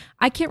life,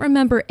 I can't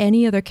remember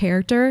any other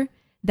character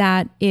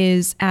that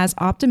is as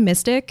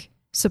optimistic,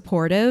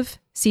 supportive,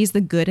 sees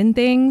the good in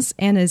things,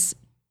 and is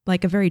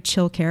like a very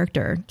chill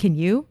character. Can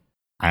you?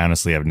 I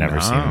honestly have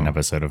never seen an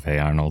episode of Hey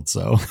Arnold,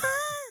 so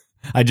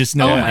I just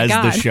know it as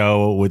the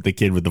show with the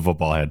kid with the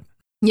football head.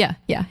 Yeah,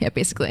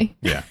 basically.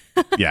 Yeah,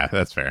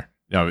 that's fair.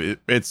 No,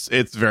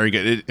 it's very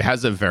good. It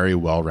has a very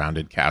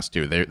well-rounded cast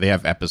too. They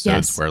have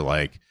episodes where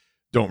like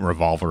don't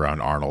revolve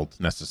around Arnold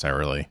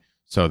necessarily.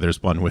 So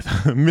there's one with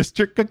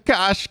Mr.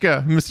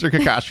 Kakashka. Mr.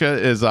 Kakashka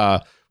is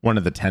one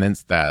of the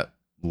tenants that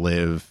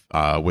live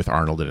with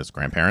Arnold and his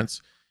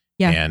grandparents.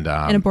 Yeah, and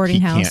in a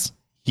boarding house.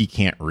 He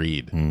can't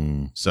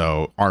read.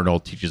 So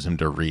Arnold teaches him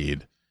to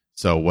read.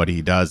 So what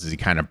he does is he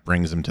kind of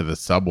brings him to the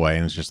subway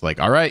and is just like,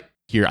 all right,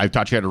 here, I've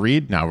taught you how to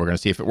read. Now we're going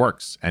to see if it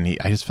works. And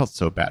I just felt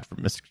so bad for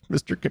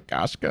Mr.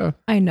 Kakashka.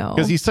 I know.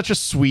 Because he's such a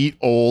sweet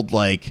old,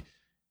 like,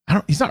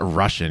 he's not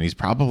Russian. He's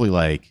probably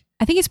like...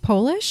 I think he's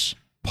Polish.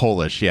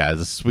 Polish, yeah.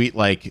 He's a sweet,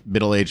 like,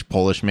 middle-aged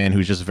Polish man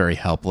who's just very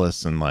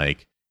helpless and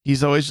like...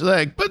 He's always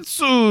like, but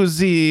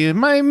Susie,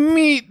 my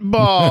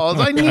meatballs.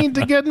 I need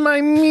to get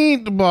my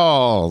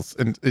meatballs.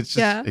 And it's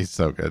just, he's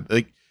so good.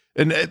 Like,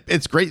 and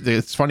it's great.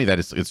 It's funny that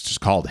it's just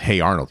called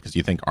Hey Arnold, because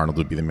you think Arnold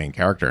would be the main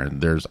character.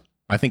 And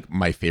I think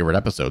my favorite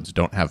episodes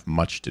don't have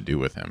much to do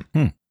with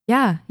him.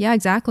 Yeah,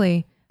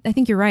 exactly. I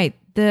think you're right.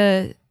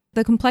 The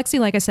complexity,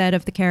 like I said,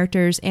 of the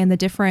characters and the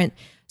different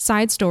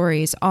side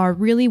stories are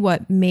really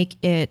what make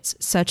it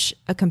such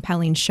a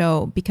compelling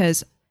show,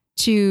 because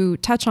to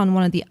touch on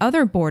one of the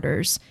other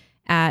boarders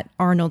at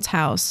Arnold's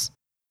house,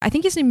 I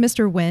think he's named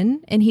Mr.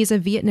 Nguyen, and he's a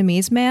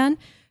Vietnamese man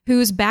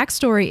whose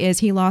backstory is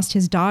he lost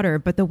his daughter.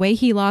 But the way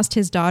he lost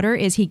his daughter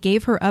is he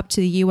gave her up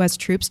to the U.S.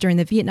 troops during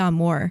the Vietnam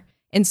War.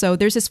 And so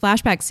there's this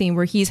flashback scene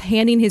where he's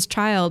handing his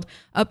child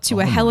up to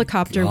a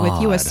helicopter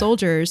with U.S.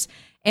 soldiers.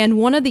 And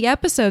one of the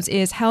episodes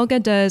is Helga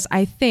does,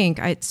 I think,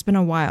 it's been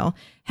a while,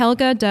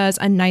 Helga does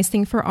a nice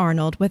thing for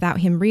Arnold without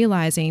him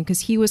realizing,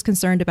 because he was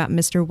concerned about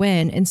Mr.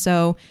 Nguyen. And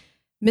so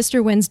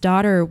Mr. Nguyen's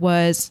daughter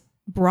was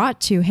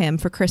brought to him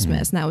for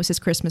Christmas, and that was his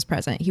Christmas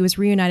present. He was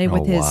reunited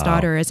with his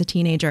daughter as a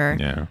teenager.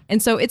 Yeah.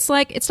 And so it's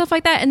stuff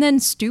like that. And then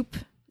Stoop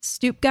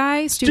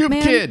guy, Stoop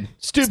man. Kid.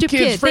 Stoop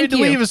kid's afraid to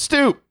leave a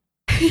stoop.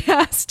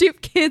 Yeah,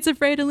 Stoop kid's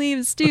afraid to leave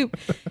a stoop.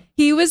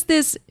 He was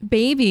this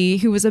baby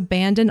who was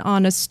abandoned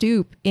on a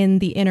stoop in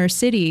the inner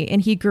city,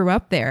 and he grew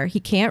up there. He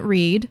can't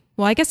read.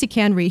 Well, I guess he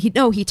can read.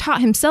 He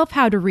taught himself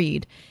how to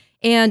read.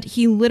 And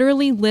he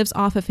literally lives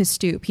off of his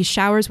stoop. He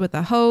showers with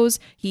a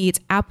hose. He eats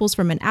apples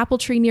from an apple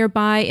tree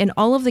nearby. And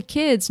all of the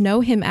kids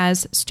know him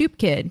as Stoop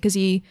Kid because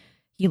he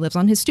lives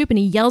on his stoop, and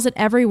he yells at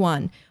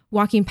everyone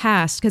walking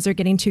past because they're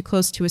getting too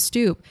close to a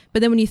stoop.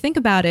 But then when you think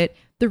about it,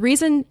 the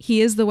reason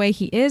he is the way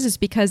he is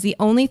because the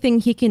only thing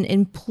he can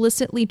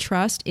implicitly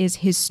trust is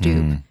his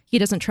stoop. He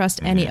doesn't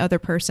trust any other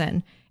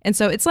person. And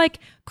so it's like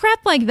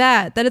crap like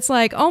that it's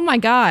like, oh my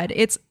God,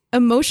 it's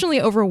emotionally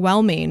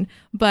overwhelming.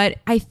 But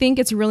I think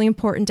it's really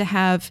important to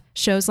have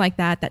shows like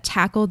that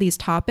tackle these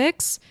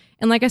topics.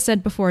 And like I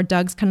said before,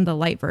 Doug's kind of the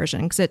light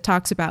version because it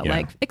talks about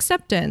like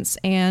acceptance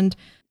and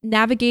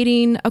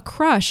navigating a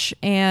crush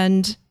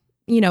and,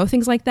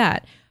 things like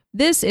that.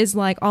 This is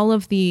like all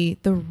of the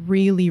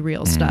really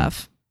real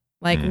stuff.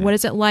 Like, what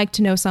is it like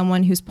to know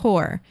someone who's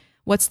poor?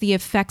 What's the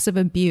effects of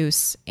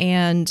abuse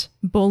and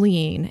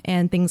bullying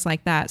and things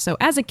like that? So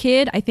as a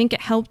kid, I think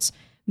it helped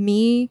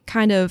me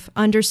kind of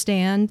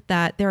understand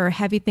that there are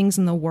heavy things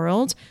in the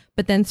world,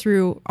 but then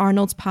through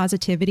Arnold's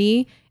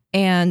positivity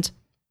and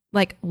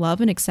like love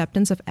and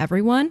acceptance of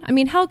everyone. I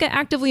mean, Helga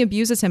actively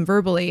abuses him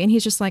verbally, and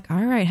he's just like,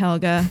 all right,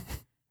 Helga.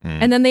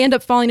 And then they end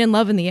up falling in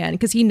love in the end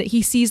because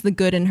he sees the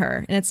good in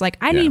her. And it's like,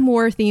 I need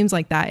more themes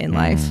like that in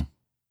life.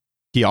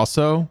 He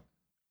also,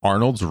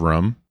 Arnold's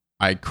room,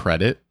 I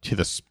credit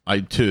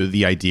to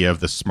the idea of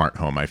the smart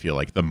home. I feel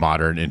like the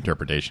modern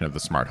interpretation of the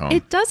smart home.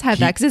 It does have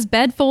that because his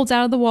bed folds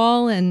out of the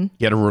wall and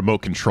he had a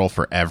remote control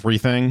for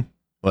everything.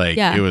 Like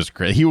it was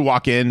great. He would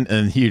walk in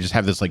and he would just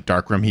have this like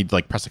dark room. He'd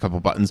like press a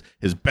couple buttons.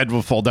 His bed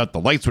would fold out. The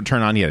lights would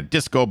turn on. He had a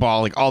disco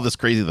ball, like all this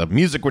crazy. The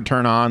music would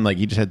turn on. Like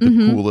he just had the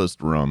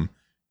coolest room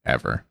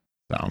ever.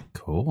 So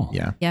cool.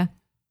 Yeah. So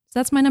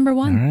that's my number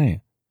one. All right.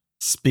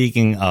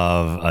 Speaking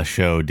of a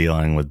show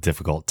dealing with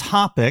difficult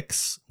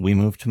topics, we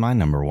move to my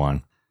number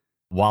one.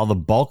 While the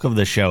bulk of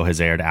the show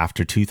has aired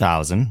after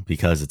 2000,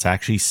 because it's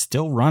actually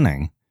still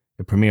running,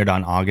 it premiered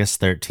on August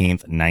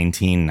 13th,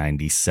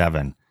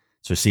 1997.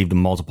 It's received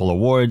multiple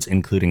awards,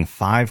 including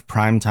 5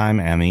 Primetime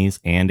Emmys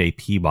and a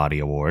Peabody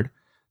Award.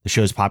 The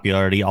show's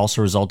popularity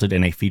also resulted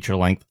in a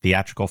feature-length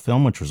theatrical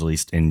film, which was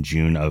released in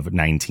June of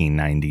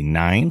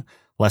 1999,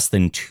 less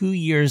than 2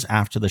 years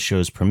after the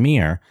show's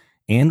premiere,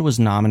 and was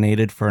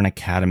nominated for an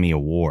Academy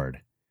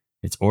Award.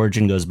 Its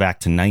origin goes back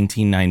to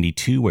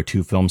 1992, where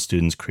two film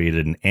students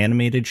created an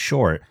animated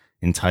short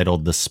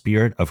entitled The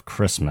Spirit of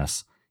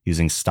Christmas,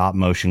 using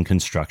stop-motion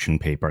construction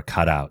paper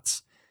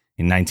cutouts.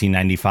 In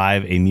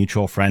 1995, a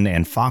mutual friend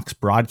and Fox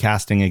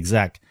Broadcasting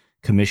exec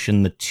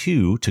commissioned the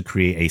two to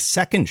create a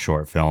second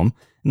short film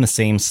in the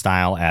same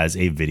style as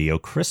a video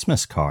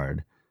Christmas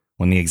card.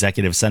 When the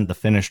executive sent the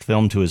finished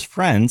film to his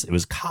friends, it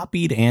was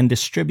copied and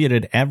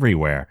distributed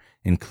everywhere,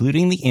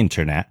 including the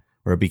internet,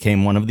 where it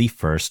became one of the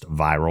first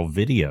viral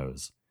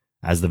videos.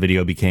 As the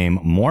video became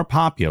more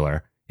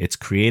popular, its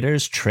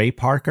creators, Trey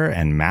Parker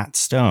and Matt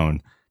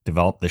Stone,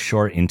 developed the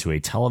short into a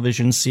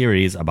television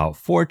series about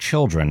 4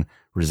 children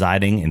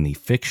residing in the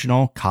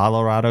fictional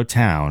Colorado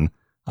town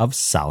of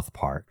South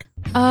Park.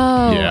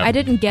 Oh, yeah. I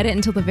didn't get it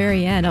until the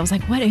very end. I was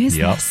like, what is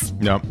this?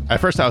 No. At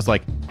first I was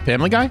like,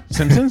 Family Guy?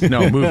 Simpsons?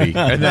 No, movie.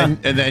 And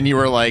then you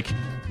were like,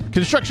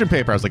 construction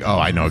paper. I was like, oh,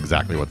 I know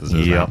exactly what this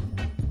is now.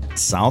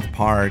 South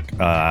Park,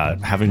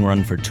 having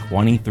run for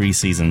 23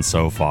 seasons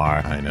so far,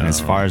 I know. And as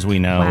far as we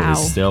know,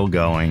 is still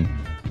going,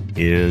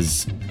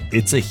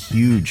 it's a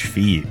huge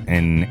feat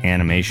in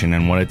animation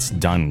and what it's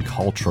done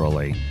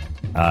culturally.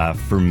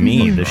 For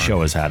me, this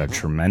show has had a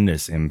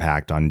tremendous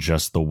impact on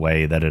just the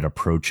way that it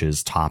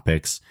approaches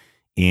topics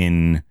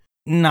in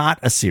not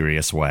a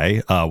serious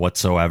way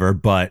whatsoever,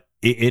 but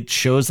it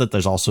shows that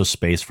there's also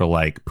space for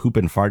like poop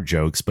and fart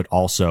jokes, but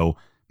also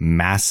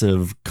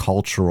massive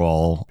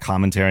cultural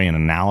commentary and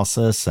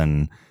analysis.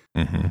 And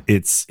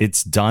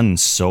it's done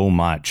so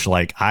much.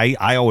 Like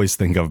I always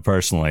think of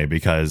personally,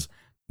 because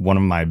one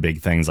of my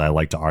big things I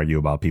like to argue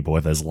about people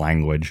with is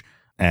language.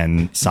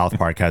 And South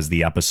Park has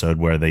the episode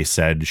where they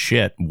said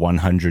shit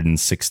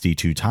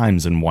 162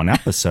 times in one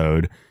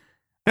episode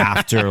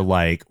after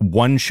like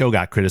one show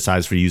got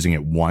criticized for using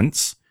it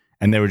once.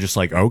 And they were just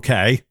like,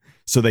 okay.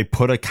 So they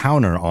put a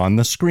counter on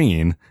the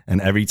screen,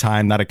 and every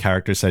time that a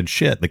character said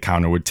shit, the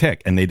counter would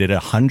tick. And they did it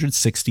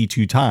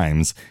 162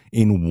 times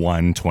in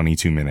one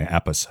 22-minute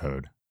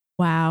episode.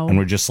 Wow. And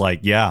we're just like,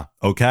 yeah,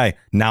 okay.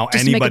 Now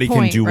just anybody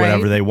can do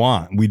whatever they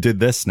want. We did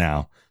this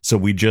now. So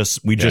we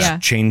just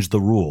changed the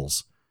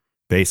rules,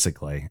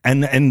 basically.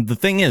 And the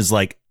thing is,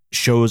 like,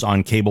 shows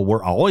on cable,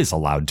 we're always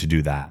allowed to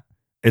do that.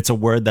 It's a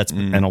word that's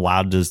been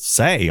allowed to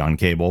say on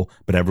cable,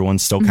 but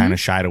everyone's still kind of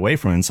shied away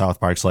from it. And South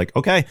Park's like,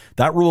 okay,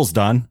 that rule's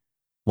done.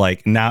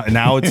 Like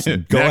now it's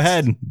go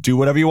ahead, do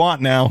whatever you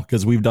want now,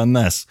 because we've done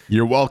this.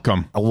 You're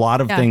welcome. A lot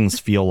of things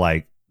feel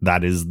like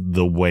that is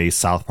the way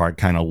South Park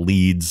kind of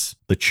leads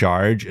the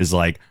charge, is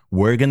like,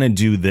 we're going to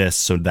do this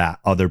so that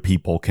other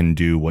people can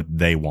do what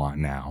they want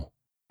now.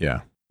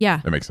 Yeah.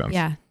 Yeah. That makes sense.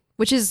 Yeah.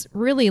 Which is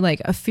really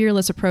like a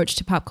fearless approach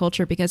to pop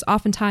culture, because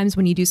oftentimes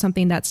when you do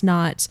something that's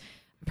not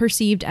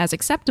perceived as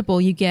acceptable,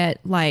 you get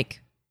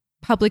like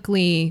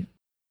publicly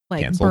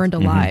like canceled. Burned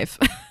alive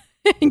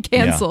and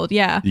canceled.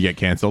 Yeah. You get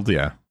canceled.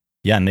 Yeah.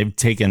 Yeah. And they've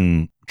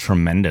taken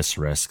tremendous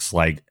risks,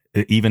 like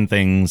even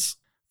things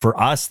for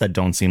us that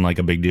don't seem like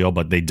a big deal,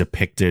 but they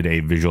depicted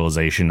a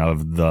visualization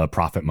of the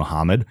Prophet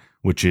Muhammad,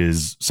 which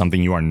is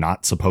something you are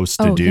not supposed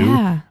to do.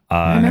 Yeah.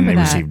 And they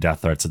received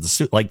death threats at the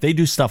suit. Like they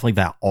do stuff like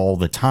that all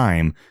the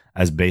time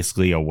as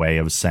basically a way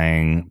of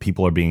saying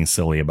people are being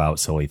silly about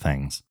silly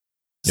things.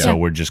 Yeah. So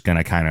we're just going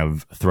to kind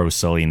of throw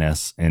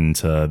silliness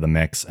into the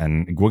mix,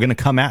 and we're going to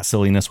come at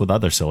silliness with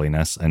other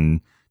silliness,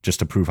 and just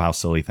to prove how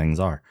silly things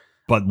are.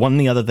 But one of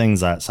the other things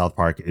that South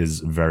Park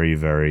is very,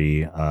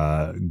 very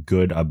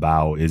good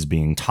about is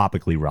being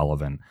topically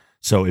relevant.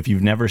 So if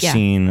you've never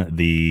seen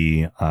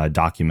the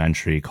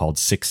documentary called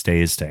 6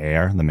 Days to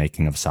Air, The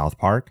Making of South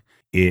Park,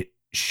 it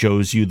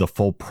shows you the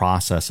full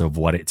process of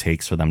what it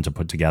takes for them to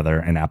put together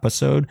an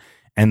episode,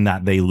 and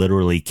that they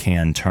literally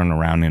can turn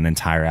around an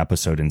entire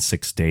episode in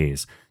 6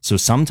 days. So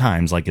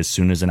sometimes, like as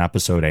soon as an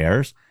episode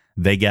airs,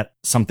 they get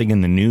something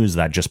in the news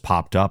that just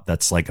popped up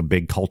that's like a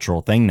big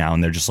cultural thing now,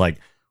 and they're just like,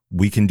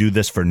 we can do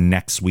this for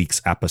next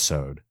week's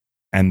episode.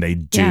 And they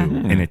do,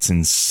 and it's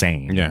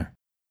insane. Yeah.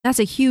 That's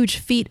a huge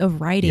feat of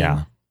writing.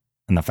 Yeah.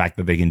 And the fact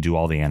that they can do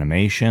all the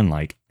animation,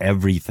 like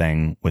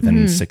everything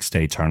within 6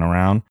 day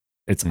turnaround,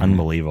 it's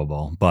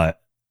unbelievable.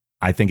 But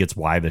I think it's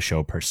why the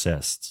show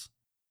persists.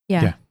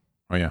 Yeah.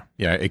 Oh, yeah.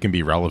 Yeah, it can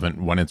be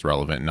relevant when it's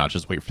relevant, not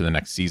just wait for the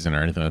next season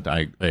or anything.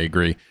 I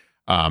agree.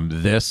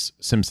 This,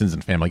 Simpsons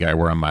and Family Guy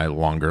were on my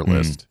longer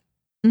list.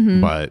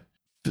 But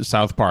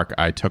South Park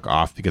I took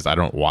off because I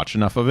don't watch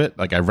enough of it.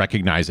 Like I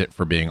recognize it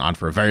for being on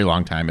for a very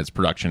long time. Its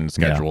production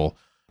schedule,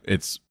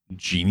 its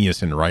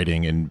genius in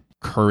writing, and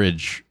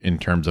courage in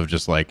terms of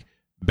just like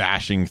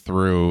bashing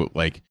through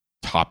like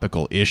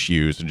topical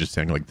issues and just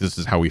saying like, this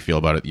is how we feel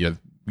about it.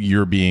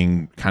 You're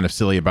being kind of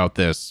silly about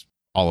this,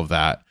 all of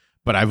that.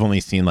 But I've only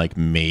seen like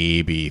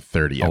maybe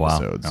 30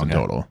 episodes in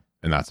total,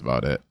 and that's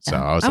about it. So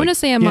I was want to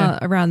say I'm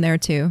around there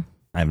too.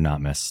 I have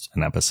not missed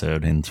an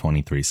episode in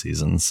 23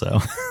 seasons, so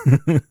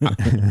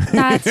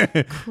that's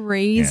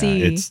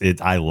crazy. Yeah,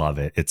 I love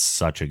it. It's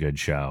such a good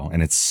show,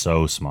 and it's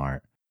so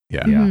smart.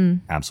 Yeah,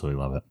 absolutely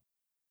love it.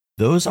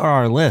 Those are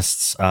our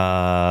lists.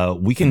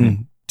 We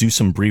can do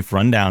some brief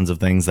rundowns of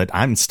things that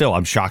I'm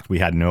shocked we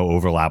had no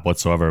overlap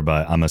whatsoever,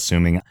 but I'm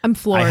assuming I'm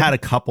floored. I had a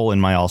couple in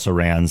my also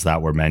rans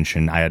that were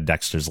mentioned. I had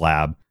Dexter's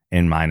Lab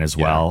in mine as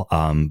well.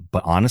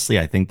 But honestly,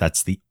 I think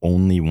that's the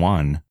only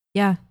one.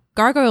 Yeah.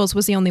 Gargoyles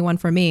was the only one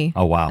for me.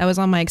 Oh, wow. That was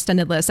on my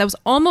extended list. That was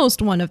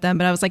almost one of them,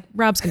 but I was like,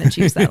 Rob's going to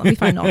choose that. Let me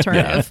find an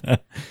alternative.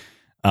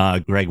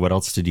 Greg, what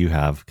else did you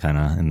have kind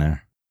of in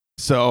there?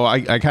 So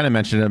I kind of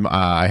mentioned him.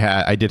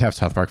 I did have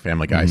South Park,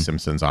 Family Guy,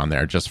 Simpsons on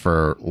there just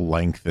for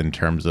length in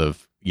terms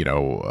of,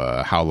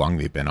 how long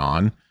they've been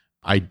on.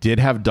 I did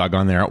have Doug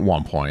on there at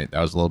one point.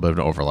 That was a little bit of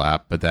an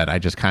overlap, but then I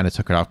just kind of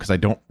took it off because I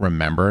don't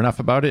remember enough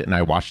about it. And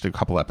I watched a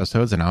couple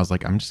episodes and I was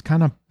like, I'm just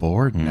kind of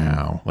bored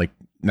now. Like,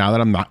 now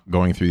that I'm not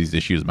going through these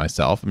issues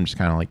myself, I'm just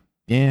kind of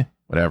like,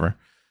 whatever.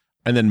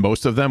 And then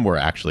most of them were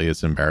actually,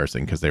 it's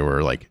embarrassing because they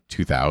were like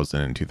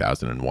 2000 and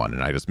 2001,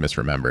 and I just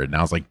misremembered. And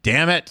I was like,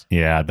 damn it.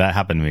 Yeah, that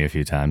happened to me a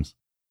few times.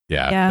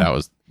 Yeah.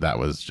 that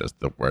was just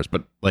the worst.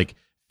 But like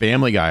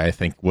Family Guy, I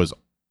think was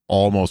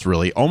almost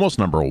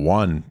number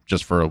one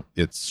just for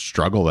its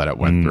struggle that it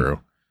went through,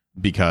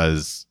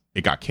 because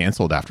it got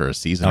canceled after a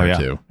season or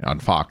two on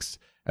Fox.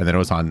 And then it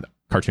was on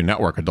Cartoon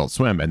Network, Adult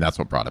Swim, and that's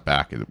what brought it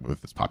back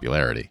with its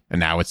popularity. And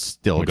now it's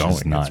still going.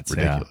 Is nuts, it's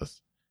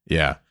ridiculous.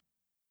 Yeah.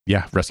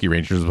 Rescue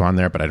Rangers was on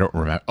there, but I don't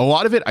remember a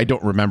lot of it. I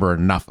don't remember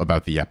enough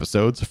about the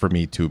episodes for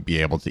me to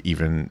be able to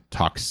even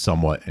talk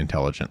somewhat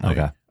intelligently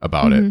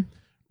about it.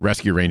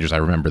 Rescue Rangers, I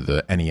remember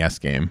the NES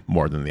game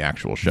more than the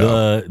actual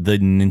show. The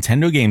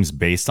Nintendo games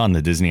based on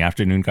the Disney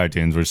afternoon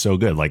cartoons were so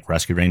good. Like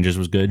Rescue Rangers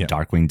was good.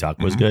 Darkwing Duck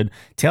was good.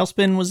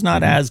 Tailspin was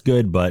not as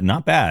good, but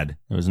not bad.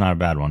 It was not a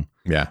bad one.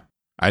 Yeah.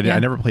 I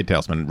never played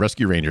Tailspin.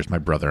 Rescue Rangers, my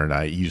brother and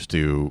I used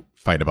to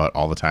fight about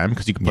all the time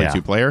because you can play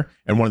two-player,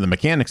 and one of the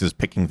mechanics is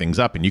picking things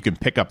up, and you can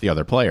pick up the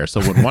other player. So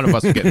when one of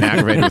us is getting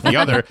aggravated with the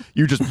other,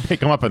 you just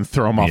pick them up and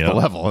throw them off the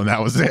level, and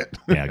that was it.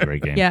 Yeah,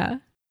 great game. Yeah.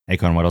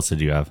 Acorn, what else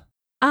did you have?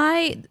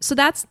 So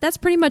that's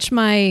pretty much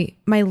my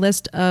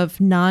list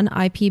of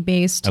non-IP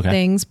based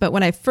things. But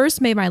when I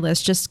first made my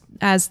list, just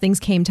as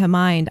things came to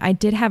mind, I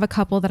did have a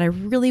couple that I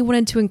really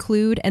wanted to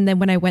include. And then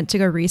when I went to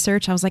go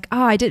research, I was like,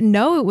 I didn't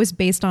know it was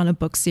based on a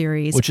book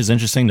series. Which is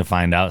interesting to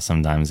find out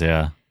sometimes.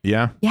 Yeah.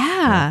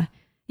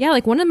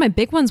 Like one of my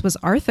big ones was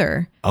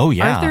Arthur. Oh,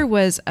 yeah. Arthur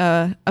was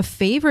a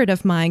favorite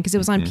of mine because it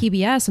was on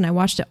PBS and I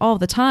watched it all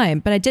the time.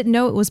 But I didn't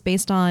know it was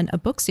based on a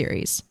book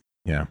series.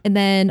 Yeah. And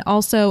then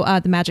also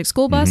The Magic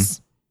School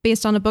Bus,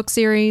 based on a book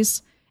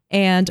series.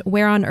 And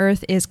Where on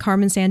Earth is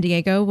Carmen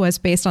Sandiego was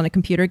based on a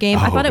computer game.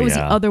 I thought it was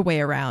the other way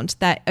around,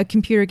 that a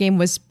computer game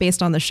was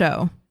based on the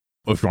show.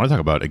 Well, if you want to talk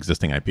about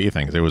existing IP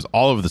things, it was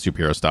all of the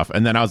superhero stuff.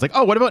 And then I was like,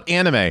 what about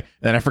anime? And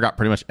then I forgot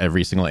pretty much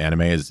every single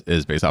anime is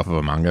based off of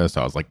a manga.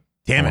 So I was like,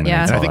 damn it.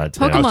 Yeah. And I think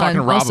Pokemon I was talking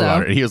to Rob also.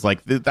 about it. He was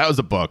like, that was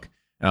a book.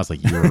 And I was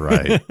like, you were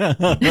right.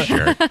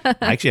 Sure. I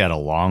actually had a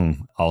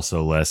long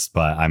also list,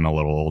 but I'm a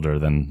little older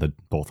than the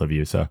both of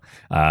you. So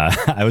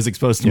I was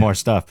exposed to more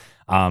stuff.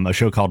 A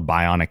show called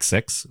Bionic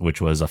 6, which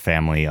was a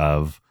family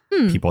of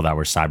people that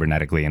were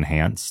cybernetically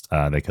enhanced.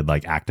 They could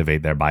like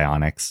activate their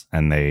bionics,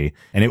 and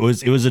it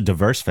was a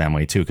diverse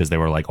family too, because they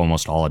were like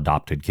almost all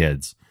adopted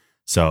kids.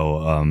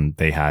 So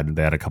they had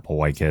a couple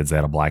white kids, they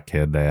had a black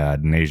kid, they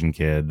had an Asian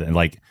kid, and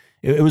like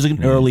it was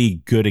an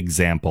early good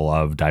example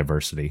of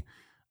diversity.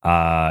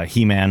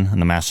 He-Man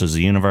and the Masters of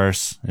the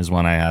Universe is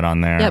one I had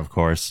on there, of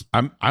course.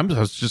 I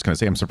was just going to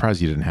say, I'm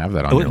surprised you didn't have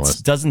that on your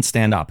list. It doesn't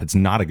stand up. It's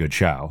not a good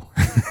show.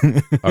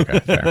 Okay,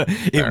 fair.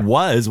 It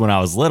was when I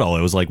was little.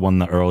 It was like one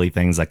of the early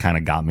things that kind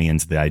of got me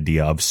into the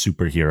idea of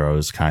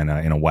superheroes kind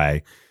of in a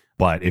way.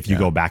 But if you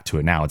go back to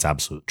it now, it's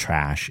absolute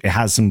trash. It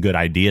has some good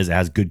ideas. It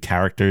has good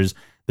characters.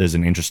 There's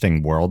an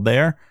interesting world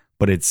there,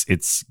 but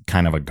it's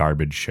kind of a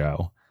garbage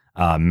show.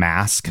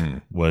 Mask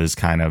was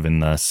kind of in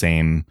the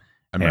same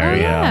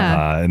area,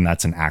 and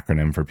that's an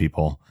acronym for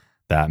people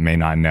that may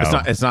not know.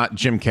 It's not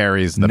Jim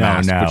Carrey's The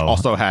Mask, which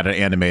also had an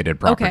animated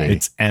property. Okay.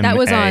 It's M-A, that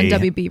was on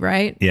WB,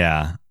 right?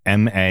 Yeah,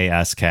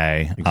 MASK.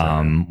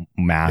 Exactly.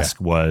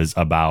 Mask was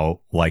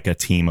about like a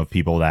team of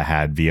people that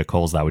had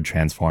vehicles that would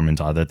transform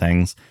into other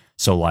things.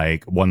 So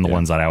like one of the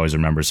ones that I always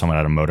remember, someone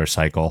had a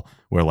motorcycle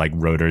where like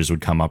rotors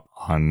would come up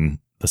on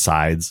the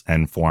sides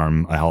and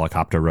form a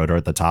helicopter rotor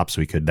at the top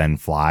so we could then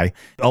fly.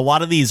 A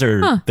lot of these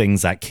are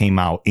things that came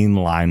out in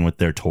line with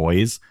their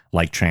toys,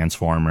 like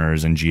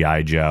Transformers and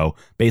G.I. Joe,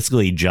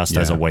 basically just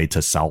as a way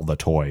to sell the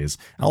toys.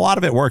 And a lot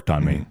of it worked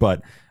on me,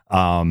 but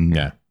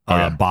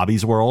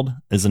Bobby's World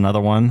is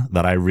another one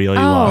that I really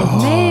love.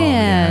 Oh,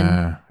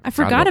 man. I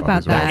forgot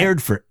about that. It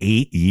aired for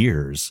 8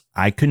 years.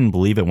 I couldn't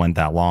believe it went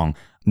that long.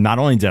 Not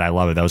only did I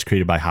love it, that was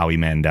created by Howie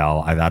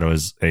Mandel. I thought it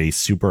was a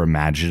super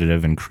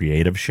imaginative and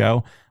creative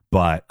show.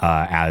 But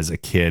as a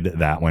kid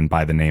that went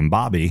by the name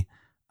Bobby,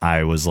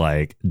 I was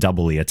like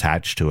doubly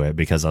attached to it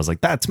because I was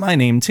like, that's my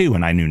name too.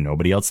 And I knew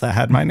nobody else that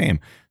had my name.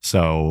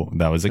 So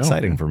that was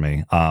exciting for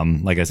me.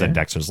 Like I said,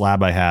 Dexter's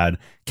Lab I had.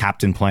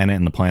 Captain Planet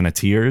and the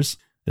Planeteers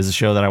is a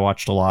show that I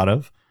watched a lot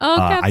of. Oh,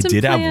 Captain I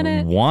did Planet.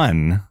 have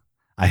one.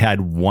 I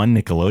had one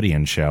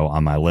Nickelodeon show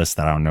on my list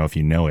that I don't know if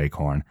you know,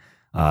 Acorn.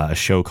 A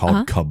show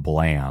called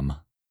Kablam.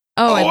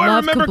 Oh, I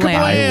remember Kablam.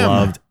 I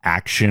loved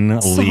Action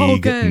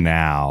League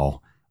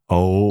Now.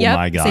 Oh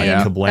my God. Same.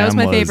 Kablam that was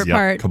my favorite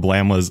part.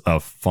 Kablam was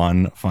a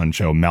fun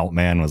show.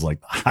 Meltman was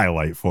like the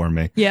highlight for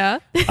me. Yeah.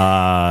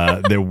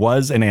 There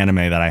was an anime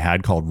that I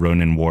had called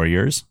Ronin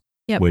Warriors,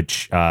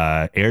 which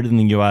aired in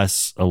the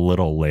US a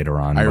little later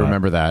on. I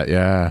remember that.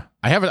 Yeah.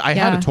 I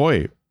had a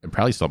toy. It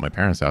probably still at my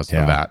parents' house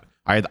of that.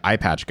 I had the eye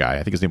patch guy.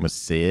 I think his name was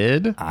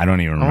Sid. I don't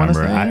even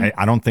remember.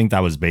 I don't think that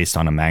was based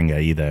on a manga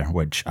either,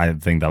 which I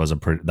think that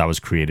was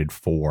created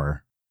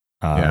for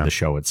the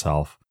show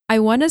itself. I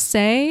want to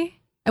say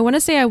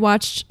I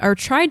watched or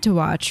tried to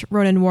watch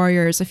Ronin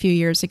Warriors a few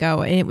years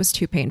ago, and it was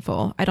too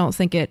painful. I don't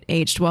think it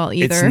aged well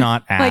either. It's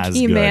not as like good,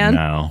 E-Man.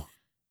 no.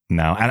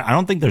 And I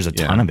don't think there's a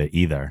ton of it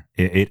either.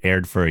 It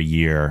aired for a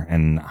year,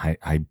 and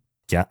I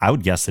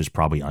would guess there's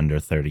probably under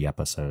 30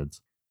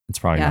 episodes. It's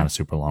probably not a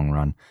super long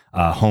run.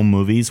 Home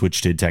Movies,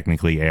 which did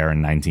technically air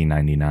in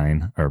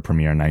 1999 or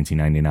premiere in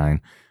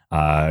 1999,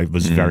 it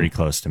was very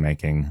close to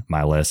making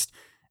my list.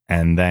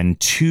 And then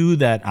two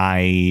that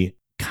I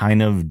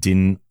kind of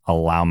didn't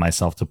allow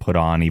myself to put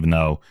on, even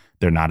though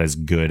they're not as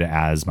good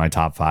as my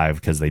top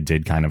five because they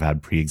did kind of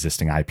have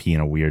pre-existing IP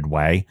in a weird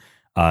way.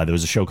 There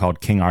was a show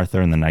called King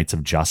Arthur and the Knights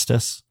of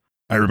Justice.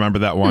 I remember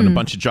that one. A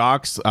bunch of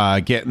jocks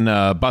get in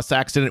a bus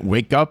accident,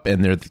 wake up,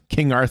 and they're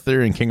King Arthur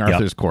in King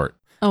Arthur's court.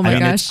 Oh my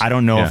gosh. I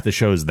don't know if the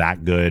show is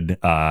that good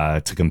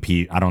to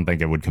compete. I don't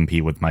think it would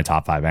compete with my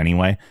top five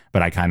anyway,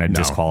 but I kind of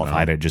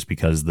disqualified it just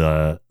because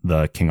the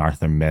King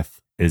Arthur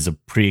myth is a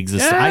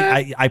pre-existing.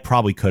 I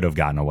probably could have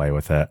gotten away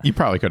with it. You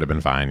probably could have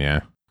been fine,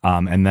 yeah.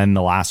 And then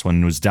the last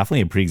one was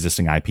definitely a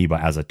pre-existing IP,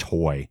 but as a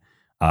toy.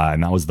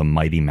 And that was the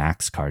Mighty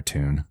Max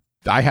cartoon.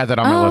 I had that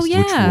on my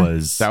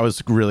list, which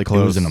was really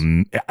close.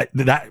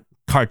 That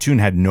cartoon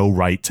had no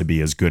right to be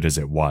as good as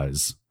it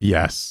was.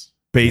 Yes.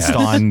 Based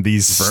on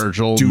these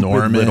Virgil, stupid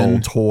Norman little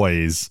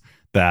toys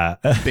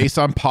that based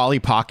on Polly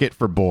Pocket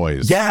for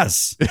boys.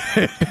 Yes.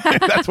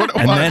 That's what it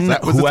was. And then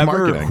that was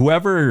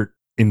whoever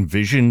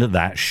envisioned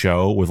that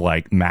show with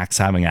like Max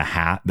having a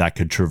hat that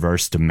could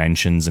traverse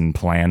dimensions and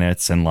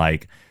planets and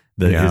like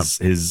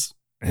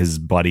his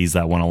buddies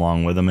that went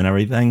along with him and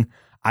everything.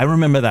 I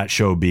remember that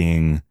show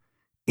being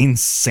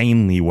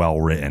insanely well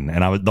written,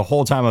 and the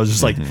whole time I was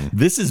just like,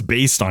 this is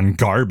based on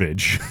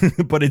garbage,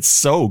 but it's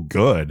so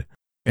good.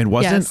 It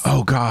wasn't. Yes.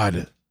 Oh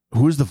God,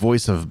 who's the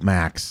voice of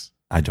Max?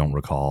 I don't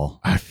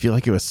recall. I feel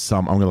like it was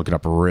I'm gonna look it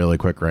up really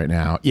quick right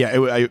now.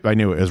 Yeah, I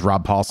knew it was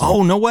Rob Paulsen.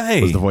 Oh no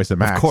way! Was the voice of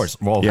Max? Of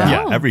course. Well,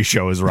 every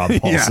show is Rob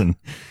Paulsen.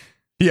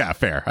 Yeah,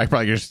 fair. I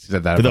probably just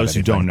said that. For those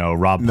who don't know,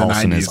 Rob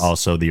Paulsen is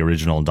also the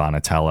original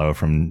Donatello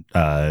from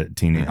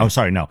Teenage. Oh,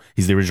 sorry, no,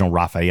 he's the original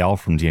Raphael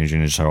from Teenage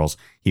Ninja Turtles.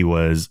 He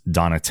was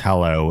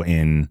Donatello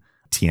in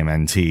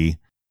TMNT,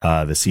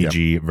 the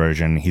CG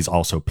version. He's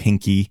also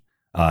Pinky.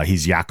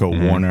 He's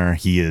Yakko Warner.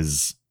 He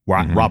is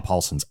Rob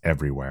Paulsen's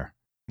everywhere.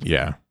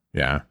 Yeah.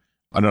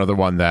 Another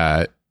one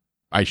that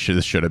I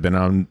should have been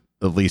on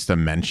at least a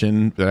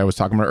mention that I was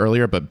talking about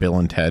earlier, but Bill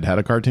and Ted had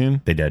a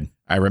cartoon. They did.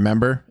 I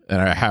remember, and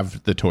I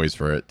have the toys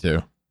for it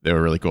too. They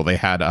were really cool. They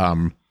had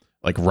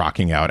like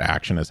rocking out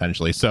action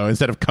essentially. So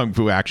instead of kung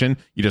fu action,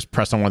 you just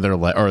press on one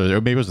of their or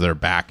maybe it was their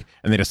back,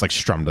 and they just like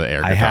strummed the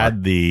air guitar. I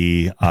had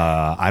the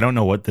I don't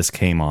know what this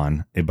came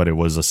on, but it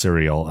was a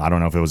cereal. I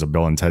don't know if it was a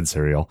Bill and Ted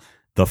cereal.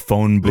 The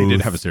phone booth. They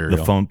did have a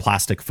cereal. The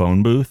plastic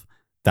phone booth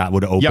that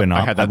would open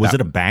up. I had that. Was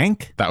it a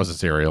bank? That was a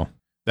cereal.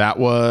 That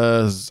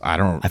was, I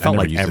felt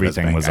like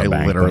everything was a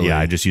bank. But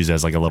I just used it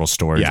as like a little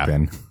storage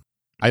bin.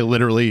 I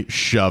literally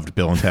shoved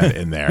Bill and Ted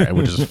in there and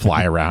would just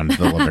fly around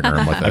the living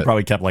room with it. I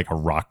probably kept like a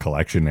rock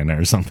collection in it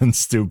or something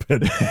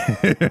stupid.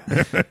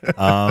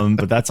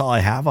 But that's all I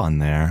have on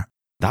there.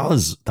 That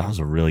was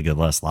a really good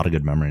list. A lot of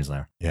good memories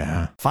there.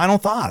 Yeah. Final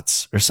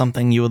thoughts or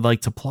something you would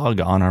like to plug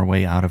on our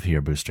way out of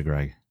here, Booster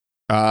Greg?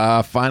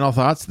 Final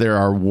thoughts. There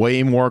are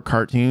way more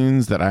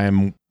cartoons that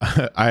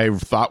I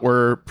thought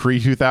were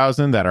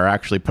pre-2000 that are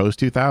actually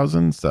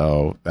post-2000.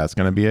 So that's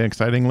going to be an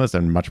exciting list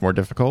and much more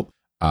difficult.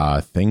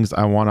 Things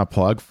I want to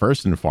plug.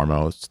 First and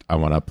foremost, I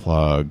want to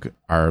plug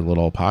our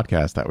little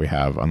podcast that we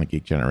have on the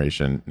Geek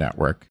Generation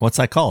Network. What's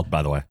that called,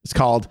 by the way? It's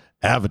called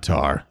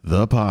Avatar,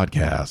 the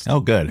podcast.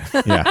 Oh, good.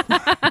 Yeah.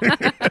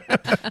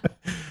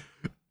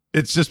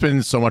 It's just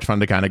been so much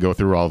fun to kind of go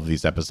through all of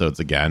these episodes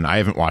again. I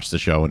haven't watched the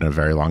show in a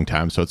very long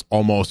time, so it's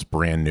almost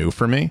brand new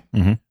for me.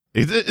 Mm-hmm.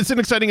 It's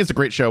a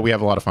great show. We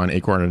have a lot of fun.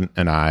 Acorn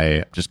and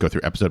I just go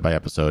through episode by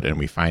episode, and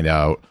we find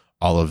out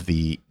all of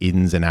the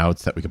ins and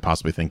outs that we could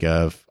possibly think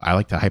of. I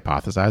like to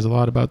hypothesize a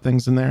lot about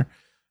things in there.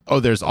 Oh,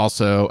 there's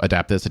also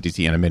Adapt This, a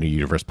DC Animated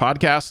Universe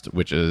podcast,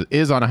 which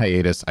is on a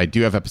hiatus. I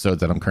do have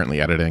episodes that I'm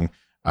currently editing.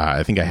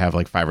 I think I have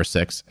like 5 or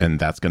 6, and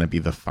that's going to be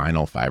the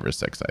final 5 or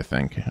 6, I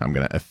think. I'm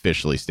going to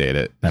officially state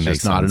it. There's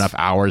just not enough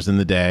hours in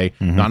the day,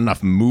 not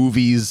enough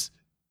movies.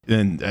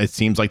 And it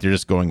seems like they're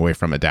just going away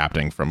from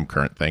adapting from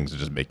current things and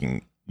just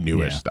making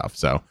newish stuff.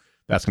 So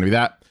that's going to be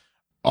that.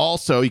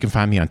 Also, you can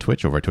find me on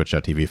Twitch over at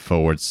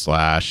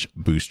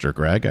twitch.tv/Booster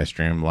Greg. I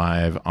stream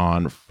live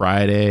on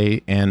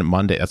Friday and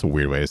Monday. That's a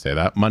weird way to say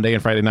that. Monday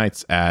and Friday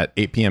nights at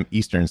 8 p.m.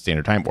 Eastern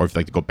Standard Time. Or if you'd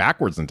like to go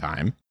backwards in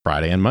time,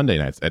 Friday and Monday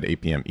nights at 8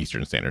 p.m.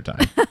 Eastern Standard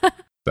Time.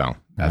 So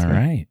that's all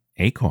right.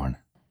 Acorn.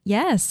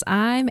 Yes,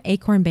 I'm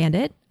Acorn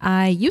Bandit.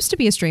 I used to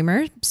be a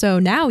streamer, so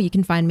now you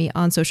can find me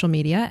on social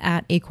media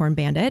at Acorn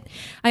Bandit.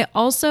 I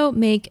also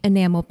make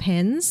enamel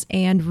pins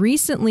and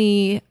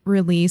recently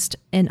released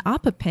an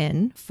Appa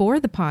pin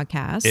for the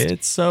podcast.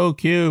 It's so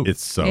cute.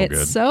 It's so good.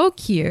 It's so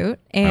cute.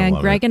 And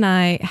Greg and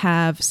I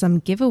have some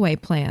giveaway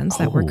plans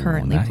that we're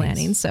currently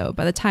planning. So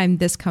by the time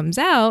this comes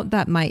out,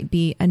 that might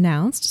be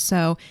announced.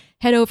 So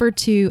head over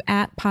to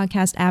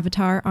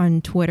 @PodcastAvatar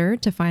on Twitter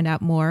to find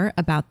out more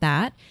about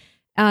that.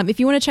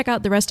 If you want to check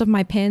out the rest of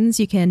my pins,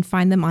 you can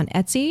find them on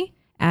Etsy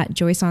at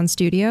Joyson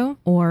Studio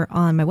or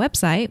on my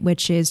website,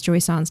 which is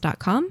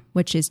joysons.com,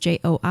 which is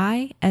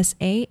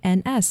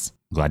JOISANS.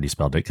 Glad you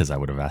spelled it because I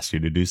would have asked you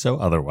to do so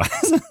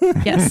otherwise.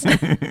 Yes.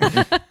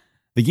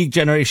 The Geek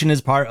Generation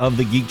is part of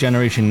the Geek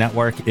Generation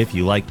Network. If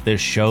you like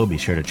this show, be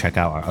sure to check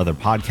out our other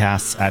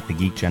podcasts at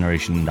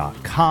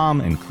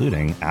thegeekgeneration.com,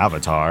 including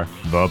Avatar,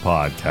 the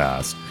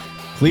podcast.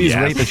 Please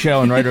rate the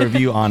show and write a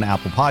review on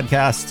Apple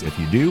Podcasts. If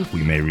you do,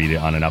 we may read it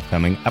on an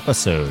upcoming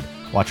episode.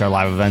 Watch our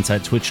live events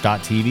at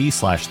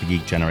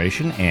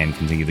twitch.tv/thegeekgeneration and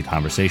continue the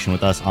conversation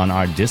with us on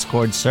our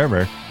Discord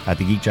server at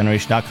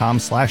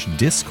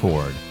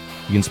thegeekgeneration.com/discord.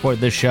 You can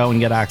support this show and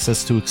get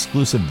access to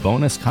exclusive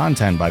bonus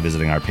content by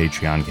visiting our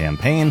Patreon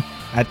campaign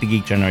at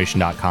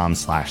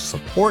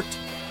thegeekgeneration.com/support.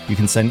 You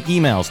can send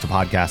emails to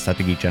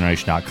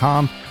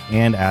podcast@thegeekgeneration.com.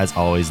 And as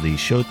always, the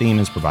show theme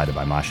is provided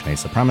by Machine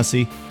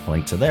Supremacy. A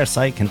link to their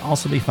site can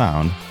also be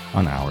found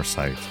on our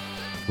site.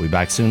 We'll be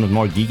back soon with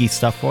more geeky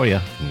stuff for you,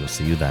 and we'll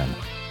see you then.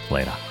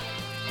 Later.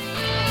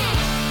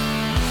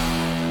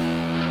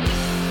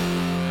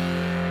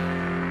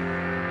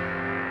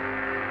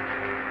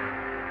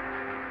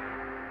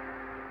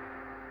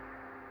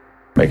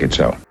 Make it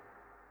so.